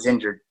he was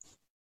injured.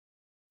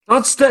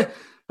 That's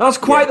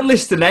quite the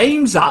list of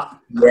names, that.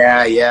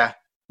 Yeah.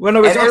 It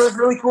was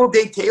really cool.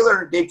 Dave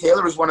Taylor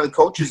was one of the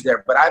coaches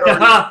there, but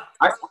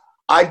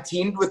I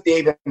teamed with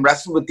Dave and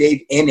wrestled with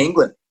Dave in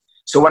England.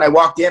 So when I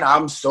walked in,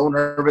 I'm so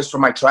nervous for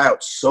my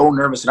tryout, so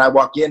nervous. And I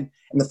walk in,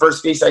 and the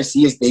first face I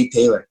see is Dave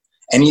Taylor.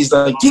 And he's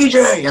like,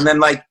 TJ! And then,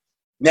 like,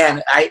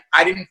 man, I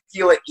didn't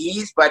feel at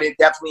ease, but it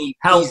definitely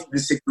eased the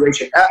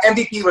situation.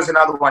 MVP was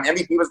another one.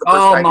 MVP was the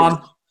first guy.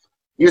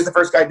 He was the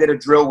first guy I did a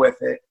drill with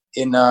it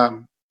in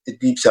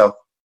Deep South.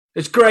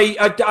 It's great.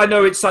 I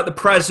know it's like the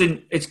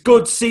present. It's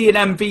good seeing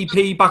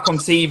MVP back on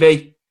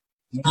TV.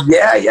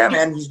 Yeah,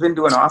 man. He's been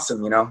doing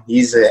awesome,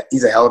 He's a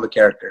hell of a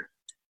character.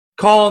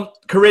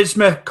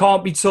 Charisma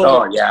can't be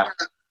taught. Oh, yeah.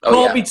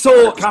 Can't be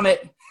taught, can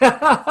it?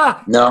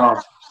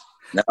 No.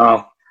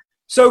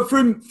 So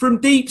from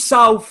Deep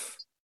South,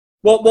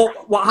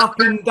 what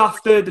happened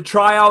after the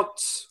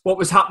tryouts? What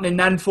was happening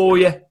then for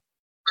you?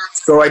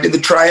 So I did the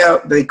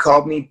tryout. They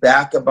called me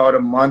back about a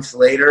month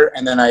later,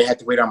 and then I had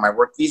to wait on my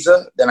work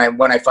visa. Then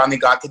when I finally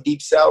got to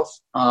Deep South,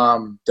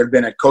 there'd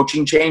been a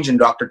coaching change, and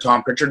Dr.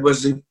 Tom Pritchard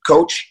was the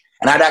coach.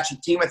 And I'd actually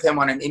teamed with him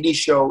on an indie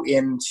show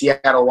in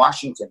Seattle,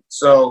 Washington.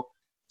 So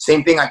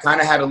same thing. I kind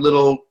of had a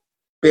little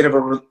bit of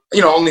a,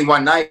 only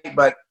one night,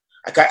 but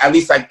at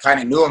least I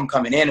kind of knew him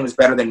coming in. It was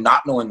better than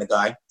not knowing the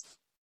guy.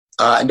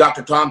 And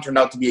Dr. Tom turned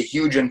out to be a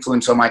huge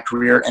influence on my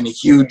career and a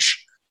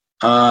huge,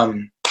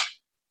 I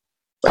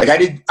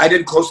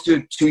did close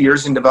to 2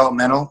 years in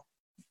developmental,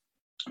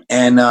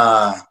 and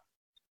I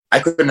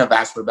couldn't have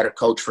asked for a better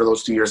coach for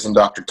those 2 years than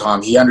Dr.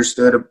 Tom. He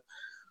understood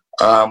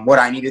what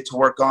I needed to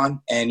work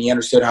on, and he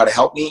understood how to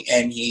help me,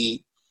 and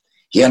he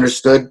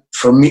understood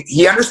for me.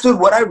 He understood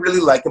what I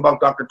really like about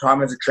Dr.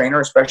 Tom as a trainer,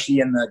 especially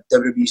in the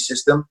WWE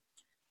system,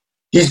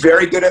 he's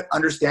very good at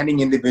understanding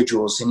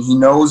individuals, and he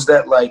knows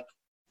that, like,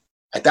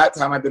 at that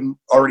time I've been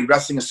already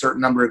wrestling a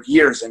certain number of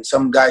years, and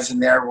some guys in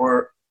there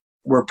were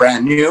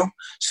brand new.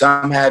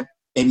 Some had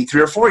maybe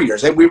 3 or 4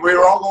 years. We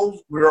were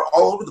all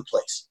over the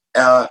place.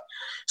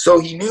 So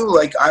he knew,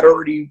 like, I'd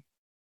already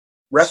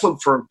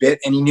wrestled for a bit,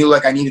 and he knew,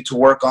 like, I needed to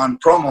work on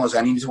promos.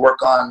 I needed to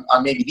work on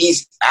maybe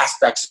these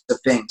aspects of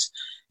things.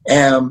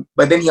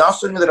 But then he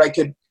also knew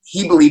that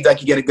he believed I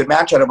could get a good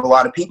match out of a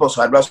lot of people.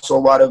 So I'd wrestle a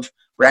lot of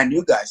brand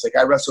new guys. Like,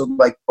 I wrestled,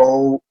 like,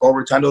 Bo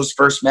Rotundo's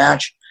first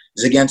match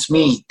is against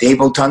me. Dave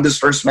Otunda's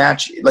first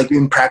match, like,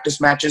 in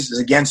practice matches, is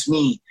against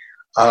me.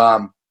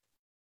 A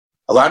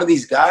lot of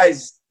these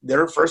guys,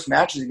 their first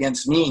match is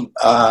against me.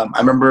 I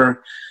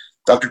remember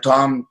Dr.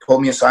 Tom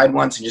pulled me aside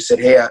once and just said,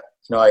 hey,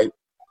 I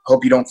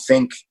hope you don't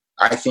think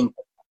I think,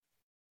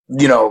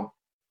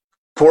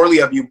 poorly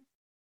of you,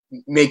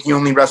 making you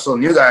only wrestle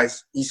new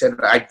guys. He said,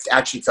 I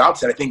actually, it's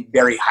opposite. I think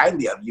very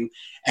highly of you,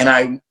 and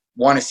I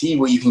want to see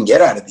what you can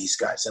get out of these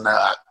guys. And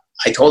I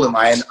told him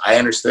I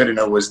understood, and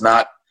it was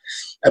not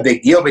a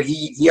big deal. But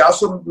he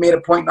also made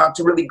a point not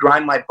to really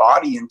grind my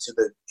body into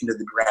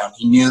the ground.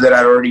 He knew that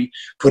I'd already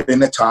put in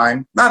the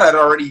time. Not I'd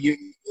already.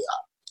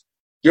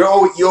 You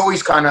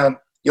always kind of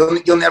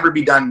you'll never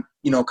be done.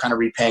 Kind of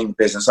repaying the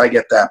business. I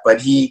get that,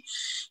 but he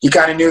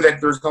kind of knew that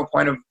there was no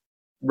point of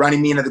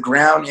running me into the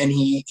ground, and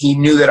he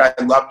knew that I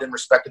loved and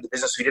respected the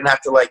business. So he didn't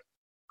have to, like,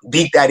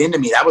 beat that into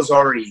me. That was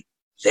already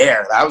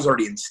there. That was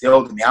already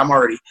instilled in me. I'm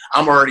already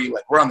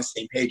like, we're on the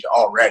same page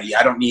already.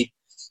 I don't need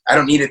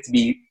it to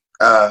be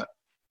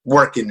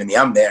worked into me.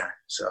 I'm there.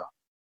 So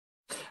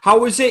how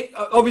was it?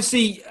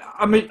 Obviously,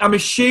 I'm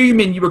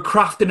assuming you were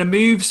crafting a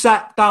move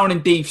set down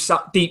in deep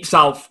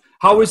south.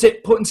 How was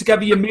it putting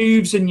together your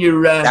moves and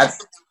your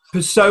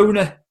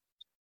persona?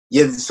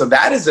 Yeah, so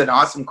that is an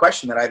awesome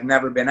question that I've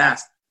never been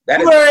asked.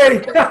 That is,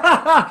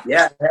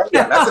 yeah,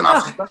 that's an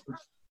awesome question.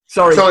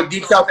 Sorry. So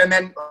Deep South, and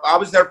then I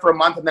was there for a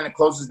month, and then it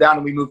closes down,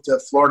 and we moved to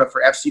Florida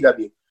for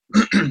FCW.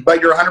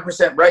 But you're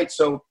 100% right.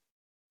 So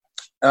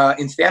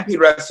in Stampede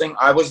Wrestling,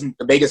 I wasn't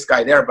the biggest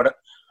guy there, but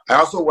I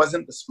also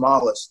wasn't the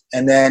smallest.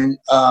 And then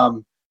I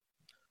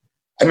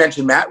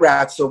mentioned Mat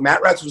Rats. So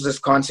Mat Rats was this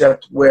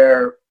concept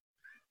where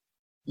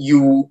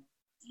the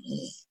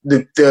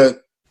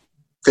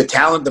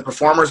talent, the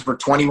performers were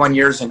 21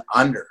 years and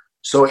under.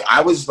 So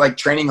I was, like,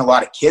 training a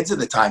lot of kids at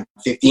the time,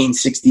 15,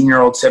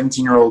 16-year-old,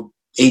 17-year-old,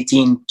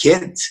 18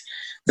 kids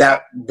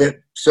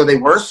so they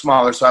were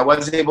smaller. So I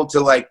wasn't able to,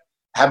 like,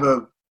 have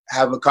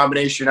a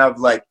combination of,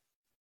 like,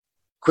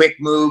 quick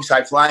moves,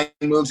 high flying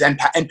moves, and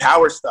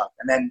power stuff.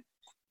 And then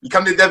you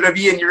come to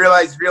WWE and you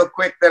realize real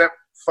quick that at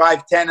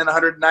 5'10" and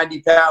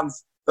 190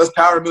 pounds, those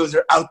power moves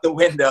are out the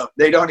window.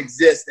 They don't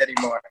exist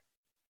anymore.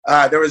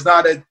 There was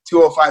not a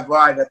 205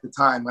 Live at the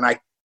time when I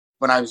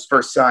was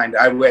first signed.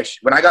 I wish.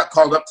 When I got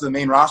called up to the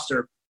main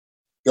roster,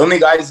 the only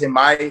guys in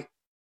my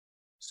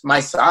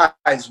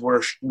size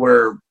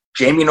were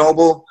Jamie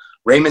Noble,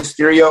 Rey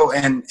Mysterio,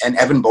 and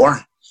Evan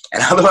Bourne.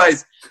 And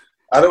otherwise,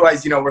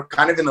 we're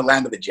kind of in the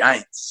land of the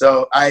giants.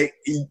 So when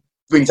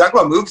you talk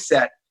about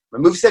moveset, my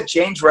moveset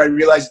changed where I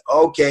realized,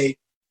 okay,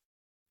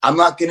 I'm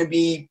not going to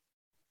be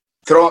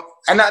throwing,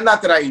 and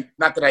not that I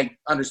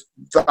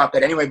thought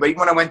that anyway, but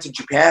even when I went to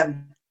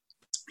Japan,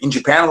 in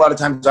Japan, a lot of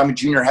times I'm a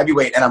junior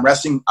heavyweight and I'm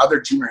wrestling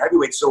other junior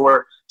heavyweights, so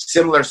we're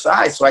similar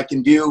size. So I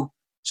can do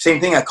same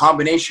thing, a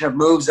combination of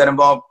moves that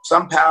involve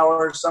some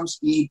power, some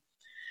speed.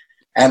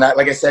 And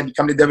like I said, you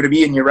come to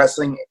WWE and you're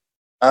wrestling.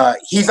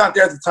 He's not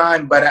there at the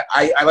time, but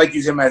I like to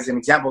use him as an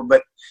example.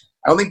 But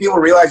I don't think people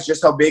realize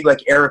just how big,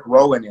 like, Eric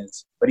Rowan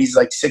is. But he's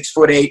like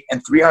 6'8"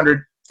 and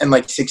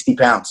 360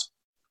 pounds.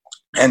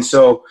 And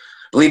so,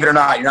 believe it or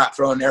not, you're not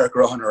throwing Eric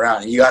Rowan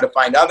around. And you got to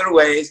find other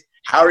ways.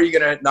 How are you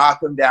going to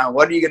knock him down?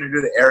 What are you going to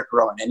do to Eric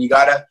Rowan? And you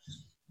got to,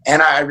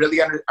 and I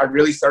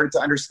really started to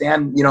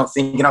understand,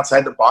 thinking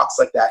outside the box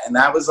like that. And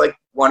that was, like,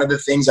 one of the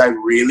things I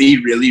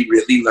really, really,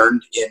 really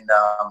learned in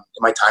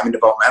my time in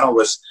developmental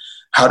was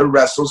how to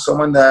wrestle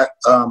someone that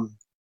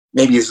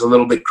maybe is a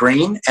little bit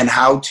green, and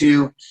how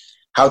to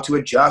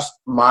adjust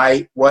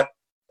my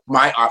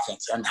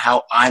offense and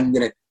how I'm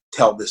going to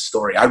tell this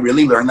story. I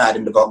really learned that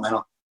in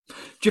developmental.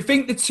 Do you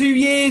think the 2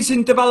 years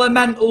in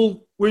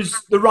developmental was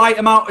the right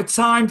amount of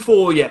time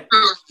for you?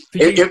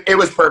 It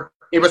was perfect.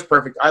 It was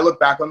perfect. I look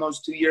back on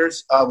those 2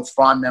 years with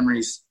fond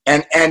memories.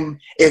 And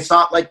it's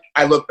not like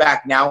I look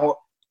back now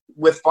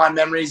with fond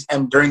memories,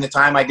 and during the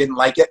time I didn't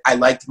like it. I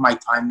liked my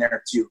time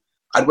there too.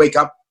 I'd wake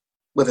up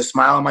with a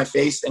smile on my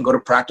face and go to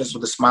practice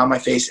with a smile on my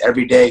face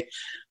every day,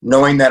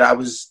 knowing that I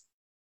was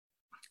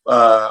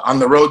on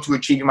the road to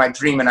achieving my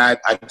dream, and I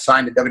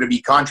signed a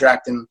WWE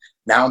contract, and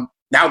now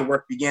the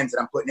work begins,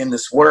 and I'm putting in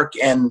this work.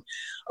 And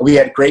we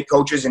had great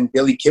coaches, and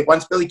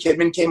once Billy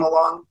Kidman came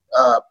along,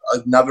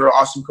 another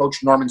awesome coach,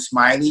 Norman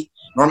Smiley.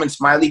 Norman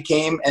Smiley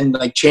came and,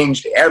 like,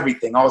 changed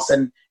everything. All of a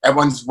sudden,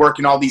 everyone's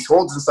working all these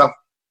holds and stuff,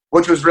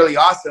 which was really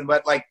awesome.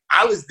 But, like,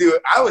 I was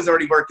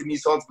already working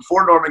these holds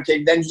before Norman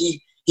came. Then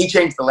he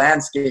changed the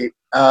landscape.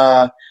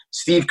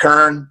 Steve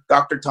Kern,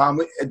 Dr.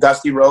 Tom,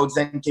 Dusty Rhodes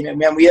then came in.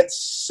 Man, we had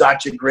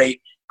such a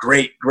great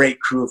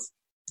crew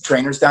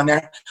trainers down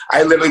there.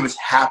 I literally was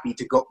happy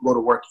to go to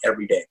work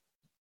every day.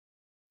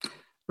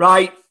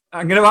 Right.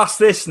 I'm going to ask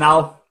this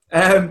now.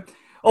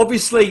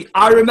 Obviously,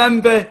 I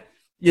remember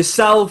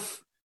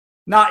yourself,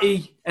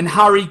 Natty, and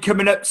Harry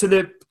coming up to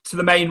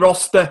the main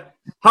roster.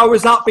 How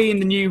was that being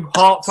the new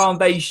Hart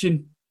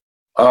Foundation?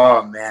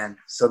 Oh, man.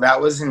 So that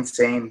was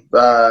insane.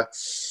 I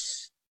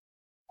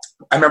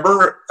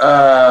remember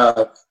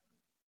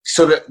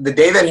so the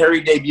day that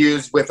Harry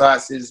debuts with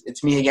us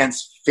it's me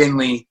against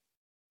Finley,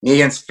 me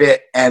against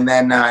Fit, and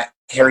then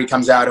Harry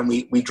comes out and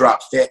we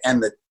drop Fit,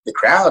 and the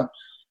crowd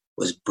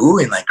was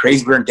booing like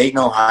crazy. We were in Dayton,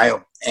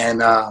 Ohio, and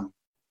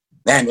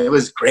man, it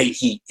was great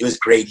heat. It was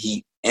great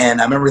heat,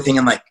 and I remember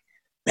thinking like,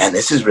 man,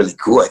 this is really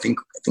cool. I think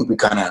we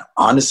kind of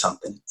onto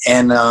something.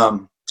 And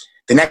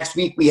the next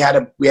week we had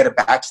a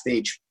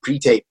backstage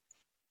pre-tape,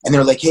 and they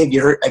were like, hey, have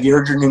you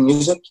heard your new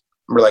music?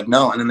 And we're like,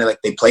 no. And then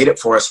they played it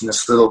for us in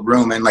this little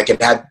room, and like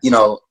it had,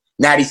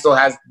 Natty still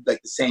has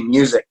like the same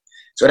music,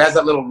 so it has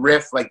that little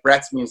riff like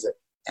Brett's music.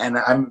 And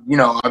I'm,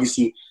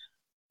 obviously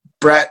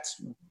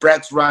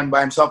Brett's run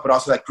by himself, but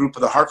also that group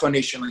of the Hart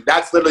Foundation. Like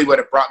that's literally what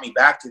it brought me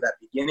back to, that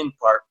beginning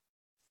part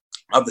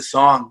of the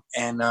song.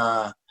 And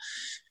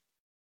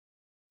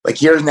like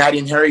here's Natty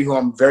and Harry, who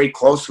I'm very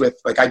close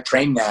with. Like I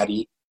trained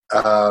Natty.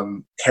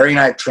 Harry and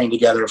I trained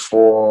together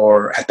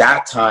for, at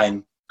that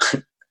time,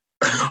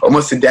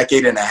 almost a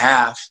decade and a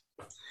half.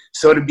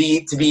 So to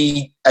be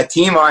a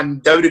team on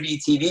WWE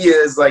TV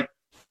is like,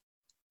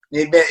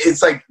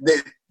 it's like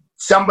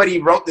somebody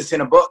wrote this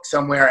in a book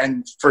somewhere,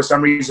 and for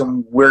some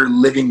reason we're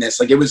living this.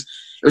 Like it was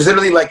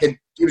literally like it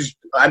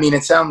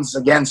sounds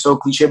again so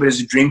cliche, but it's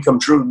a dream come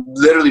true.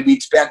 Literally, we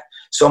spent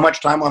so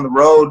much time on the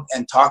road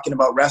and talking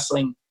about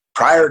wrestling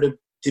prior to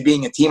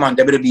being a team on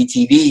WWE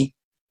TV.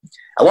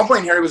 At one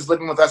point, Harry was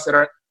living with us at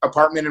our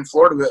apartment in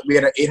Florida. We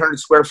had an 800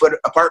 square foot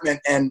apartment,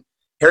 and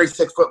Harry's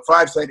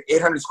 6'5", so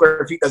 800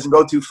 square feet doesn't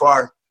go too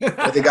far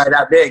with a guy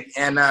that big.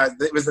 And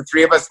it was the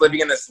three of us living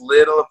in this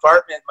little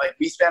apartment. Like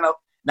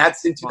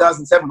that's in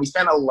 2007. We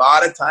spent a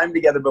lot of time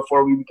together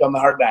before we become the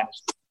Hart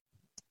Dynasty.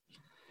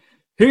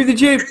 Who did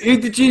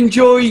you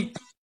enjoy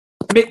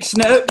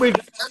mixing it up with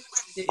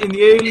in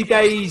the early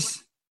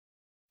days?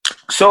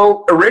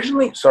 So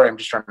originally, sorry, I'm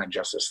just trying to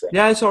adjust this thing.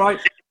 Yeah, it's all right.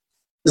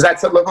 Does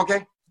that look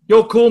okay?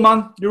 You're cool,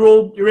 man.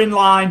 You're in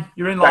line.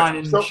 You're in line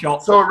in the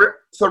shot. So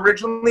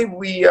originally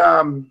we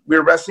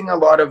were wrestling a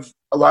lot of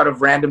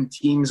random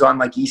teams on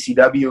like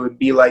ECW. It would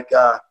be like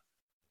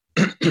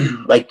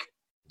like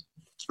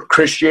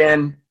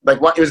Christian,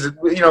 like what it was,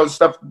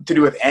 stuff to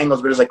do with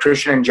angles, but it was like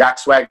Christian and Jack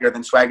Swagger.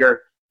 Then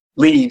Swagger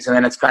leaves, and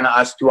then it's kind of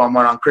us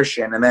 2-on-1 on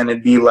Christian, and then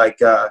it'd be like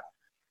there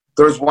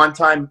was one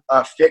time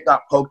Fit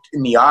got poked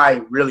in the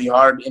eye really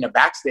hard in a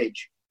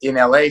backstage in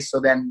LA.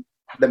 So then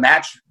the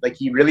match, like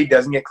he really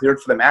doesn't get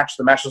cleared for the match.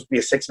 The match was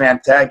supposed to be a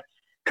 6-man tag,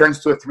 turns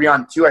to a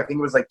 3-on-2. I think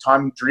it was like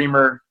Tommy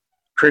Dreamer,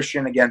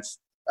 Christian against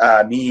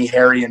me,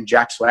 Harry, and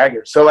Jack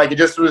Swagger. So like it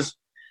just was,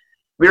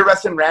 we were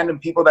wrestling random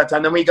people that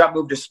time. Then we got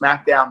moved to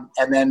SmackDown,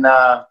 and then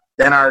I'm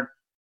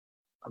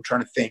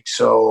trying to think.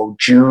 So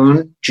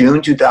June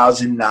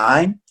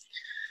 2009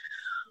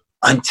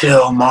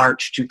 until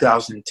March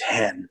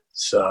 2010.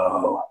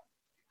 So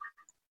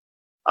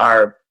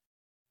our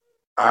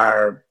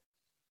 7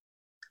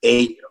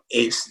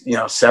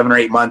 or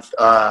 8 month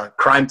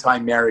Crime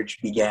Time marriage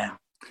began,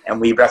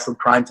 and we wrestled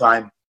Crime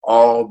Time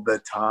all the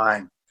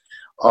time.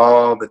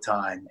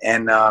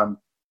 And I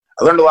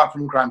learned a lot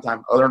from Crime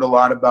Time. I learned a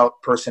lot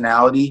about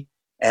personality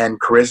and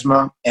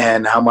charisma,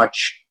 and how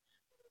much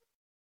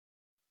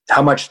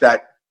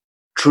that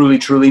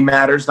truly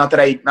matters. Not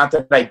that I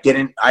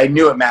didn't. I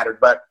knew it mattered,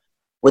 but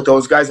with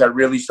those guys, I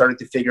really started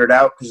to figure it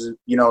out, because it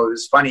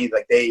was funny.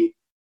 Like they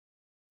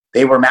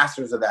were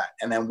masters of that,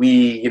 and then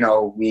we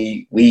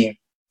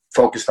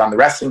focused on the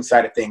wrestling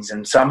side of things,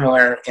 and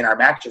somewhere in our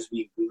matches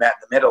we met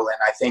in the middle. And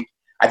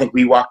I think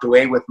we walked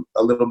away with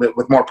a little bit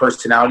with more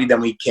personality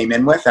than we came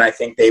in with, and I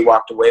think they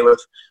walked away with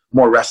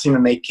more wrestling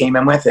than they came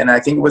in with. And I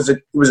think it was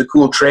a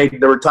cool trade.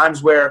 There were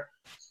times where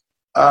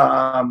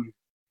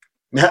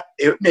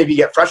it made me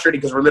get frustrated,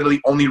 because we're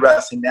literally only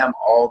wrestling them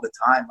all the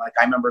time. Like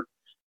I remember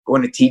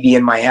going to TV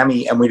in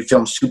Miami, and we'd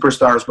film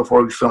Superstars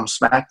before we filmed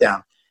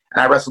SmackDown.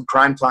 And I wrestled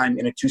Crime Time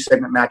in a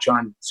 2-segment match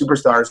on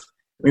Superstars.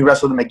 We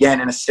wrestled them again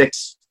in a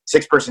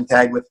six-person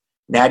tag with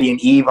Natty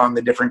and Eve on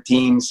the different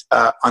teams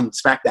on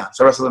SmackDown.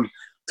 So I wrestled them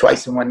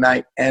twice in one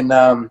night. And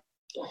but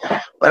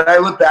I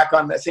look back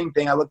on that same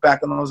thing. I look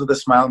back on those with a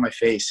smile on my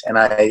face, and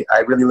I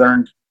really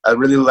learned.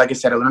 Like I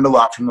said, I learned a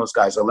lot from those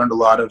guys. I learned a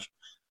lot of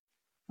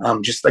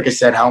just like I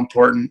said, how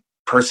important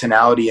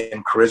personality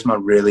and charisma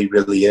really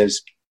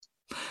is.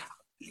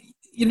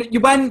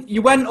 You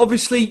went.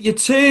 Obviously, you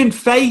turned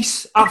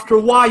face after a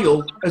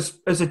while as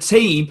a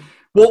team.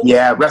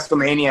 Yeah,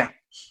 WrestleMania.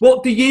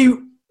 What do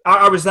you?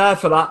 I was there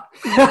for that.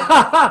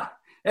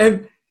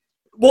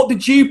 What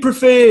did you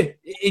prefer,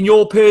 in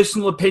your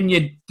personal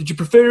opinion? Did you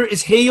prefer it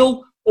as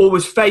heel or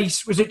as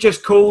face? Was it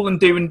just cool and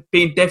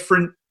being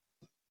different?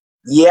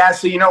 Yeah.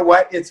 So you know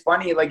what? It's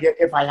funny. Like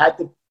if I had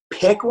to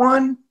pick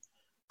one,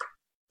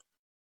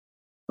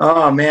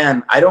 Oh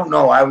man, I don't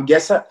know. I would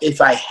guess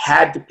if I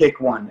had to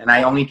pick one, and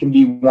I only can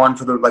be one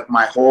for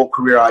my whole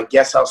career, I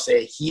guess I'll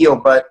say a heel.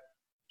 But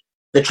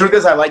the truth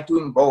is, I like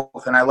doing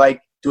both, and I like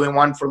doing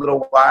one for a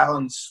little while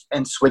and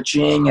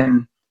switching.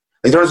 And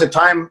there was a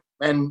time,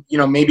 and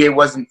maybe it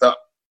wasn't the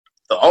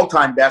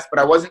all-time best, but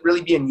I wasn't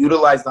really being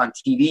utilized on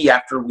TV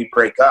after we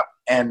break up.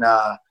 And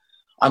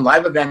on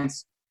live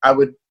events,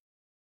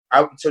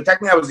 so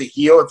technically I was a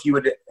heel if you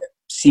would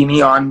see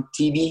me on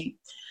TV.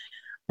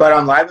 But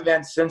on live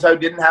events, since I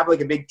didn't have a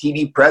big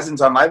TV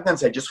presence on live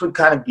events, I just would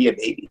kind of be a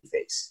baby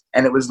face.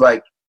 And it was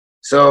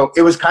so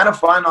it was kind of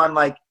fun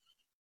on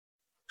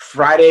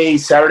Friday,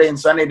 Saturday, and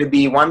Sunday to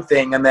be one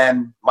thing, and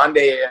then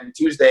Monday and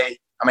Tuesday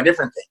I'm a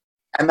different thing.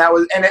 And that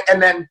was,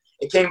 and then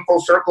it came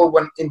full circle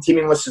when in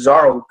teaming with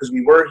Cesaro, because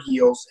we were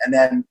heels, and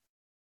then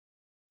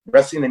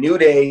wrestling the New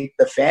Day,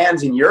 the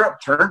fans in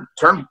Europe turned.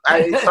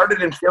 I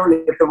started in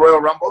Philly at the Royal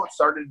Rumble. It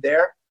started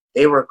there.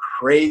 They were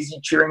crazy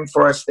cheering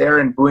for us there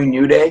and booing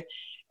New Day.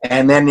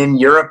 And then in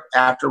Europe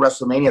after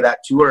WrestleMania,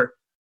 that tour,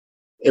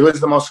 it was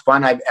the most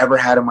fun I've ever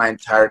had in my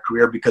entire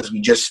career, because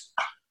we just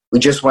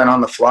went on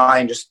the fly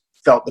and just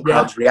felt the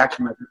crowd's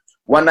reaction.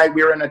 One night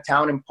we were in a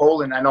town in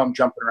Poland. I know I'm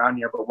jumping around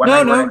here, but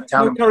night we were in a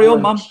town in carry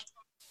Poland. on, man.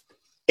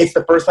 It's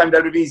the first time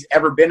WWE's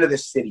ever been to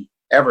this city,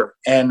 ever.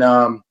 And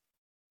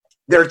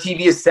their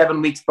TV is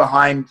 7 weeks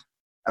behind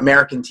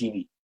American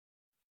TV.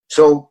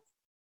 So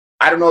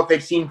I don't know if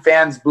they've seen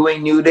fans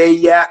booing New Day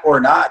yet or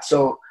not.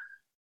 So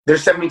they're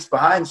 7 weeks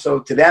behind. So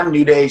to them,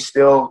 New Day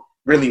still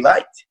really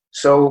liked.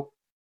 So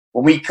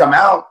when we come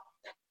out,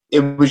 it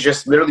was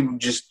just literally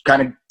just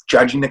kind of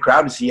judging the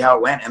crowd to see how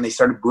it went. And they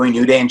started booing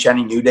New Day and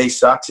chanting New Day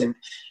sucks. And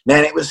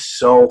man, it was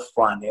so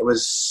fun. It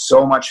was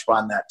so much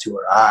fun, that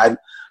tour.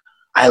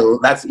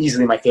 That's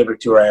easily my favorite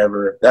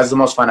tour that's the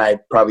most fun I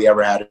probably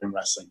ever had in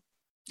wrestling.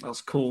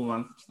 That's cool,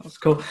 man. That's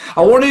cool.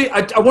 I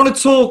want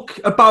to talk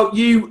about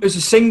you as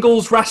a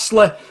singles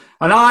wrestler.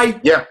 And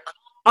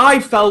I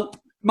felt,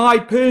 my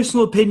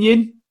personal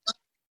opinion,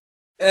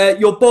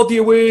 your body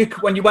of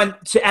work when you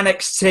went to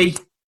NXT.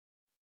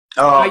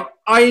 I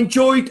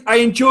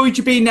enjoyed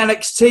you being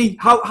NXT.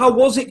 How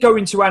was it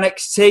going to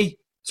NXT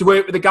to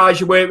work with the guys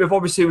you worked with?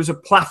 Obviously, there was a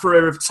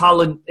plethora of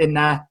talent in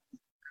there.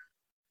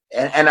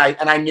 And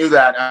I knew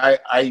that.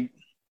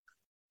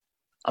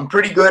 I'm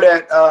pretty good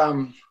at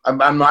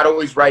I'm not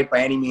always right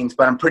by any means,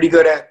 but I'm pretty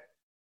good at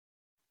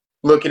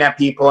looking at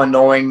people and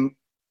knowing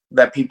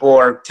that people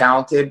are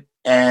talented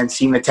and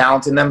seeing the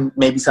talent in them,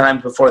 maybe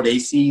sometimes before they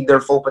see their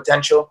full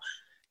potential.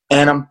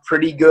 And I'm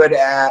pretty good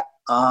at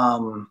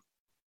kind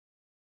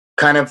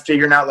of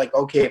figuring out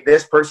okay, if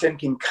this person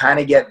can kind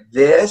of get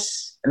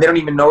this and they don't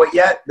even know it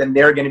yet, then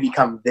they're going to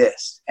become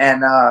this.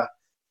 And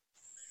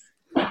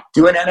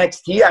doing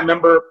NXT, I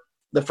remember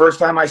the first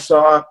time I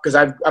saw, because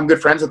I'm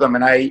good friends with them,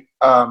 and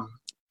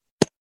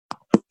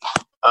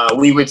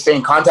we would stay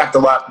in contact a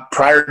lot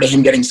prior to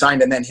him getting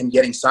signed, and then him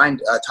getting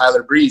signed,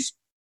 Tyler Breeze.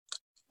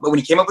 But when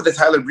he came up with the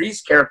Tyler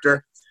Breeze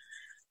character,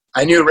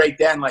 I knew right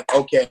then,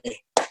 okay,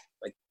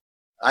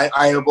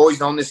 I have always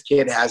known this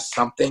kid has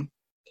something.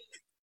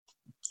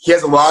 He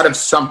has a lot of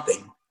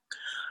something.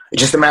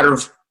 It's just a matter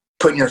of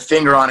putting your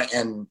finger on it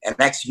and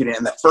executing it.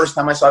 And the first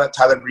time I saw that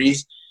Tyler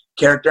Breeze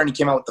character, and he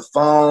came out with the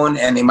phone,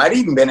 and they might have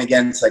even been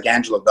against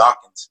Angelo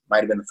Dawkins. Might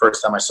have been the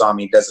first time I saw him.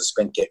 He does a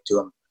spin kick to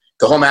him.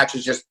 The whole match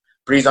is just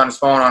Breeze on his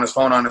phone, and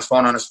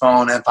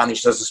finally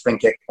he does a spin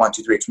kick. 1,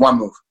 2, 3. It's one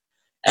move.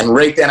 And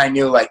right then I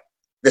knew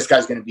this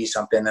guy's going to be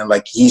something, and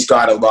he's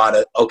got a lot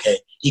of, okay,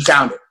 he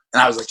found it.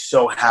 And I was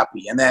so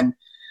happy. And then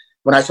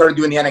when I started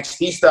doing the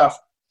NXT stuff,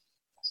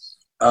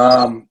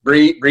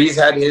 Breeze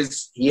had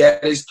his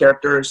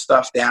character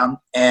stuff down,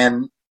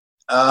 and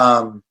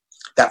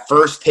that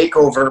first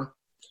takeover,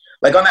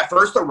 on that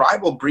first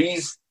arrival,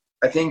 Breeze,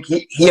 I think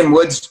he and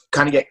Woods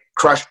kind of get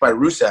crushed by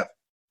Rusev.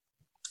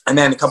 And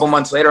then a couple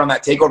months later on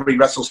that takeover, he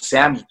wrestles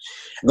Sammy.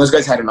 And those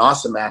guys had an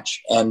awesome match.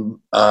 And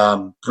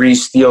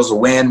Breeze steals a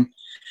win.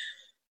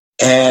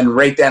 And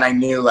right then I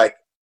knew,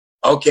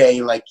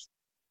 okay,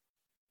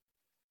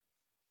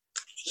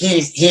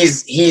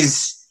 he's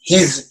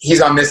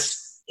on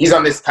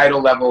this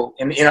title level,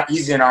 and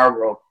he's in our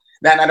world.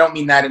 Man, I don't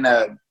mean that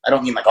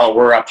oh,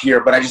 we're up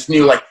here, but I just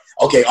knew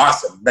okay,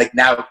 awesome.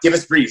 Now give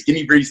us Breeze. Give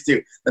me Breeze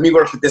too. Let me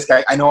work with this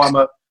guy. I know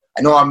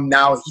I'm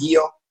now a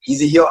heel.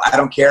 He's a heel. I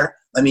don't care.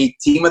 Let me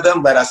team with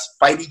him. Let us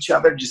fight each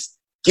other. Just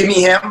give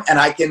me him, and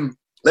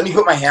let me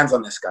put my hands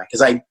on this guy,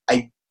 because I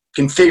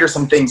can figure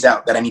some things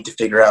out that I need to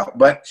figure out.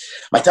 But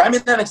my time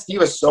in NXT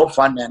was so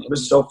fun, man. It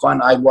was so fun.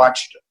 I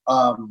watched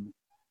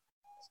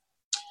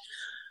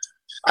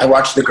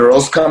the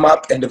girls come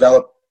up and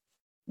develop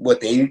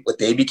what they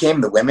became,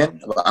 the women.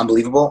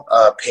 Unbelievable.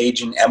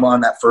 Paige and Emma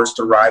on that first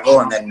arrival,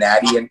 and then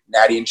Natty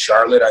and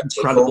Charlotte on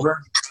takeover.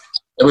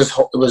 It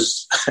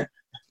was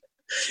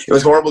it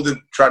was horrible to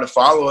try to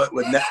follow it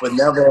with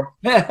Neville.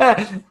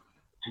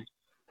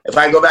 If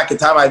I go back in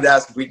time, I'd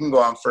ask if we can go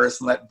on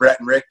first and let Brett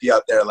and Rick be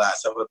out there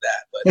last. How about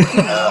that? But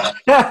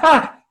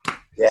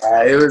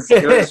yeah, it was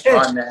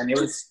fun, man.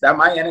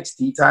 My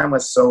NXT time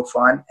was so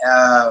fun.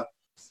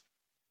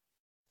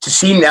 to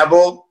see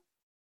Neville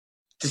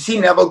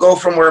go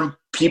from where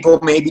people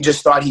maybe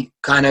just thought he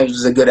kind of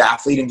was a good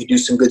athlete and could do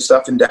some good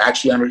stuff, and to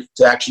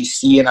actually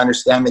see and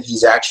understand that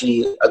he's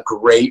actually a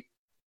great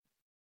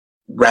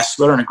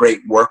wrestler and a great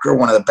worker,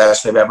 one of the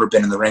best I've ever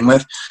been in the ring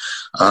with.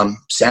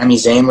 Sami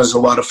Zayn was a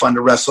lot of fun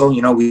to wrestle.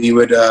 You know, we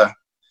would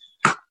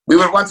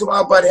once in a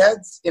while butt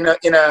heads in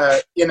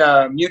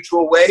a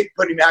mutual way,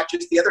 putting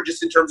matches together,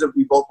 just in terms of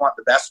we both want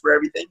the best for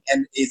everything,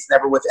 and it's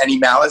never with any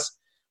malice.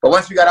 But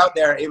once we got out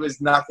there, it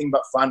was nothing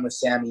but fun with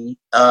Sami.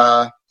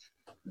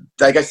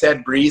 Like I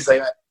said, Breeze.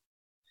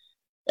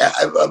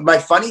 My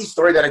funny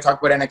story that I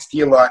talk about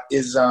NXT a lot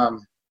is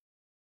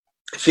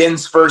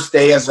Finn's first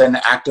day as an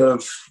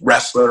active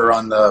wrestler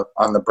on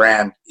the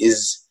brand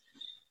is.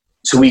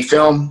 So we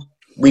film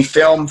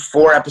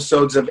 4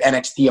 episodes of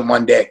NXT in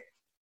one day,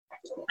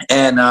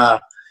 and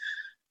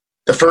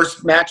the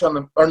first match I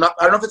don't know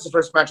if it's the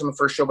first match on the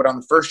first show, but on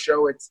the first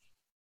show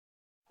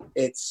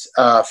it's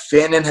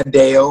Finn and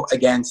Hideo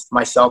against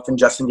myself and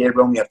Justin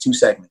Gabriel, and we have 2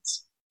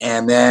 segments.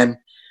 And then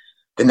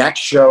the next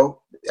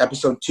show,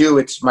 episode 2,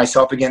 it's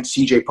myself against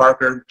CJ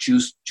Parker,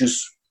 Juice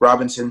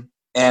Robinson,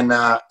 and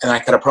I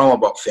cut a promo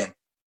about Finn.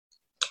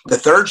 The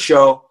third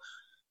show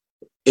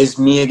is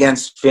me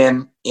against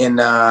Finn in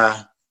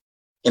a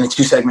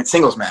 2-segment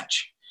singles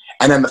match.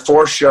 And then the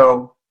fourth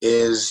show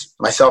is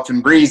myself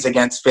and Breeze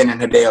against Finn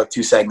and Hideo,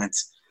 2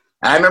 segments.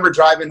 And I remember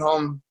driving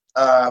home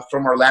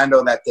from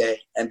Orlando that day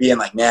and being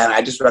like, man,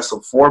 I just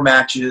wrestled 4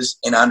 matches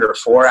in under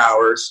 4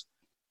 hours.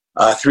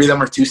 3 of them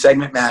were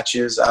 2-segment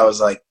matches. I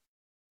was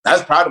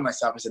proud of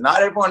myself. I said,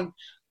 not everyone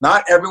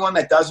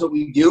that does what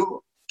we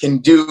do can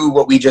do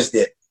what we just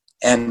did.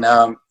 And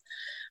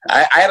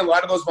I had a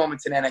lot of those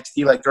moments in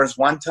NXT. Like, there was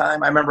one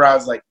time I remember I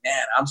was like,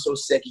 man, I'm so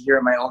sick of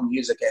hearing my own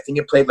music. I think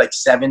it played like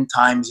 7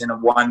 times in a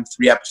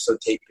 3-episode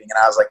taping. And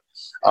I was like,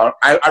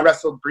 I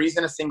wrestled Breeze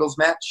in a singles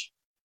match.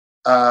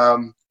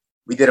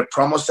 We did a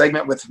promo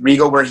segment with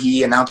Regal where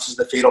he announces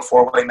the Fatal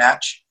 4-Way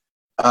match.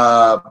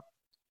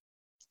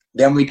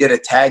 Then we did a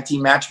tag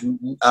team match,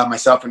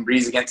 myself and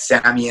Breeze against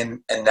Sami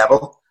and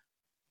Neville.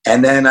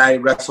 And then I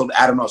wrestled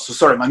Adam Rose. So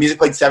sorry, my music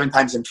played 7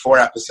 times in 4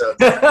 episodes.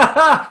 And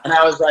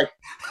I was like,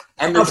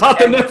 I've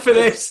had enough for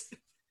this.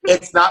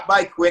 It's not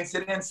by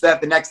coincidence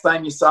that the next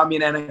time you saw me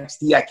in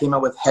NXT, I came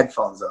out with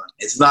headphones on.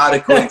 It's not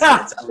a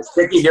coincidence. I was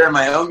sick of hearing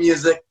my own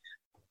music.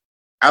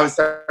 I was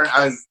done.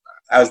 I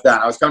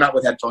was coming out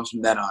with headphones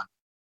from then on.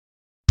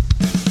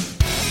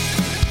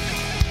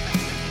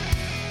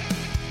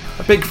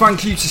 A big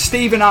thank you to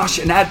Stephen Ash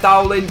and Ed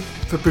Dowling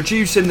for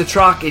producing the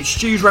track. It's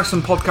Stu's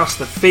Wrestling Podcast,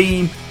 the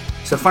theme.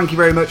 So thank you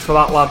very much for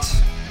that,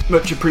 lads.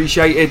 Much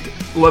appreciated.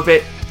 Love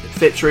it. It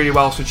fits really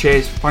well, so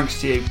cheers.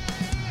 Thanks to you.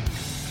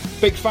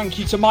 Big thank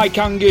you to Mike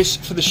Angus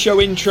for the show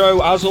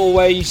intro. As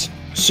always,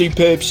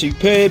 superb.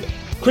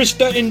 Chris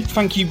Dutton,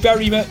 thank you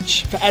very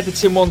much for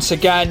editing once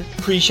again.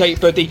 Appreciate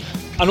it, buddy.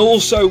 And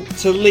also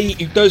to Lee,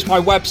 who does my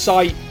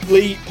website.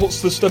 Lee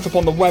puts the stuff up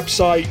on the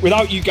website.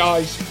 Without you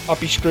guys, I'd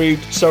be screwed.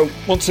 So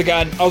once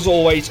again, as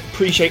always,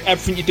 appreciate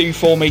everything you do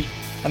for me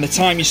and the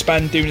time you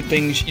spend doing the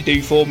things you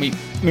do for me.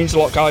 It means a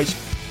lot, guys.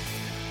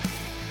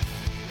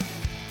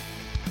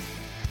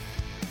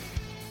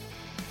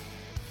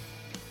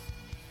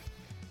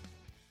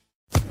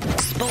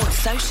 Sports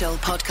Social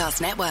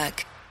Podcast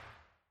Network.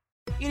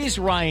 It is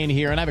Ryan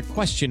here, and I have a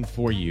question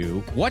for you.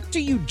 What do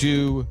you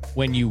do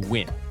when you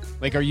win?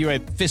 Like, are you a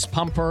fist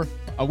pumper,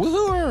 a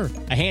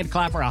woohooer, a hand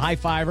clapper, a high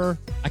fiver?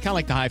 I kind of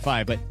like the high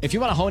five, but if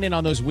you want to hone in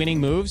on those winning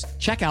moves,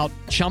 check out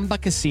Chumba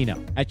Casino.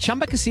 At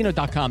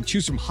ChumbaCasino.com,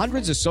 choose from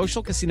hundreds of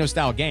social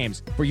casino-style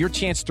games for your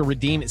chance to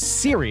redeem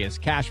serious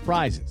cash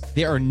prizes.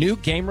 There are new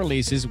game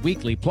releases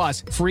weekly,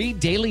 plus free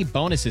daily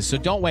bonuses, so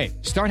don't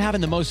wait. Start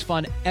having the most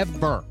fun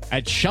ever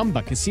at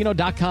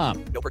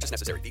ChumbaCasino.com. No purchase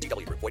necessary.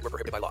 VGW. Void where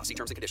prohibited by law. See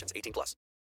terms and conditions. 18+.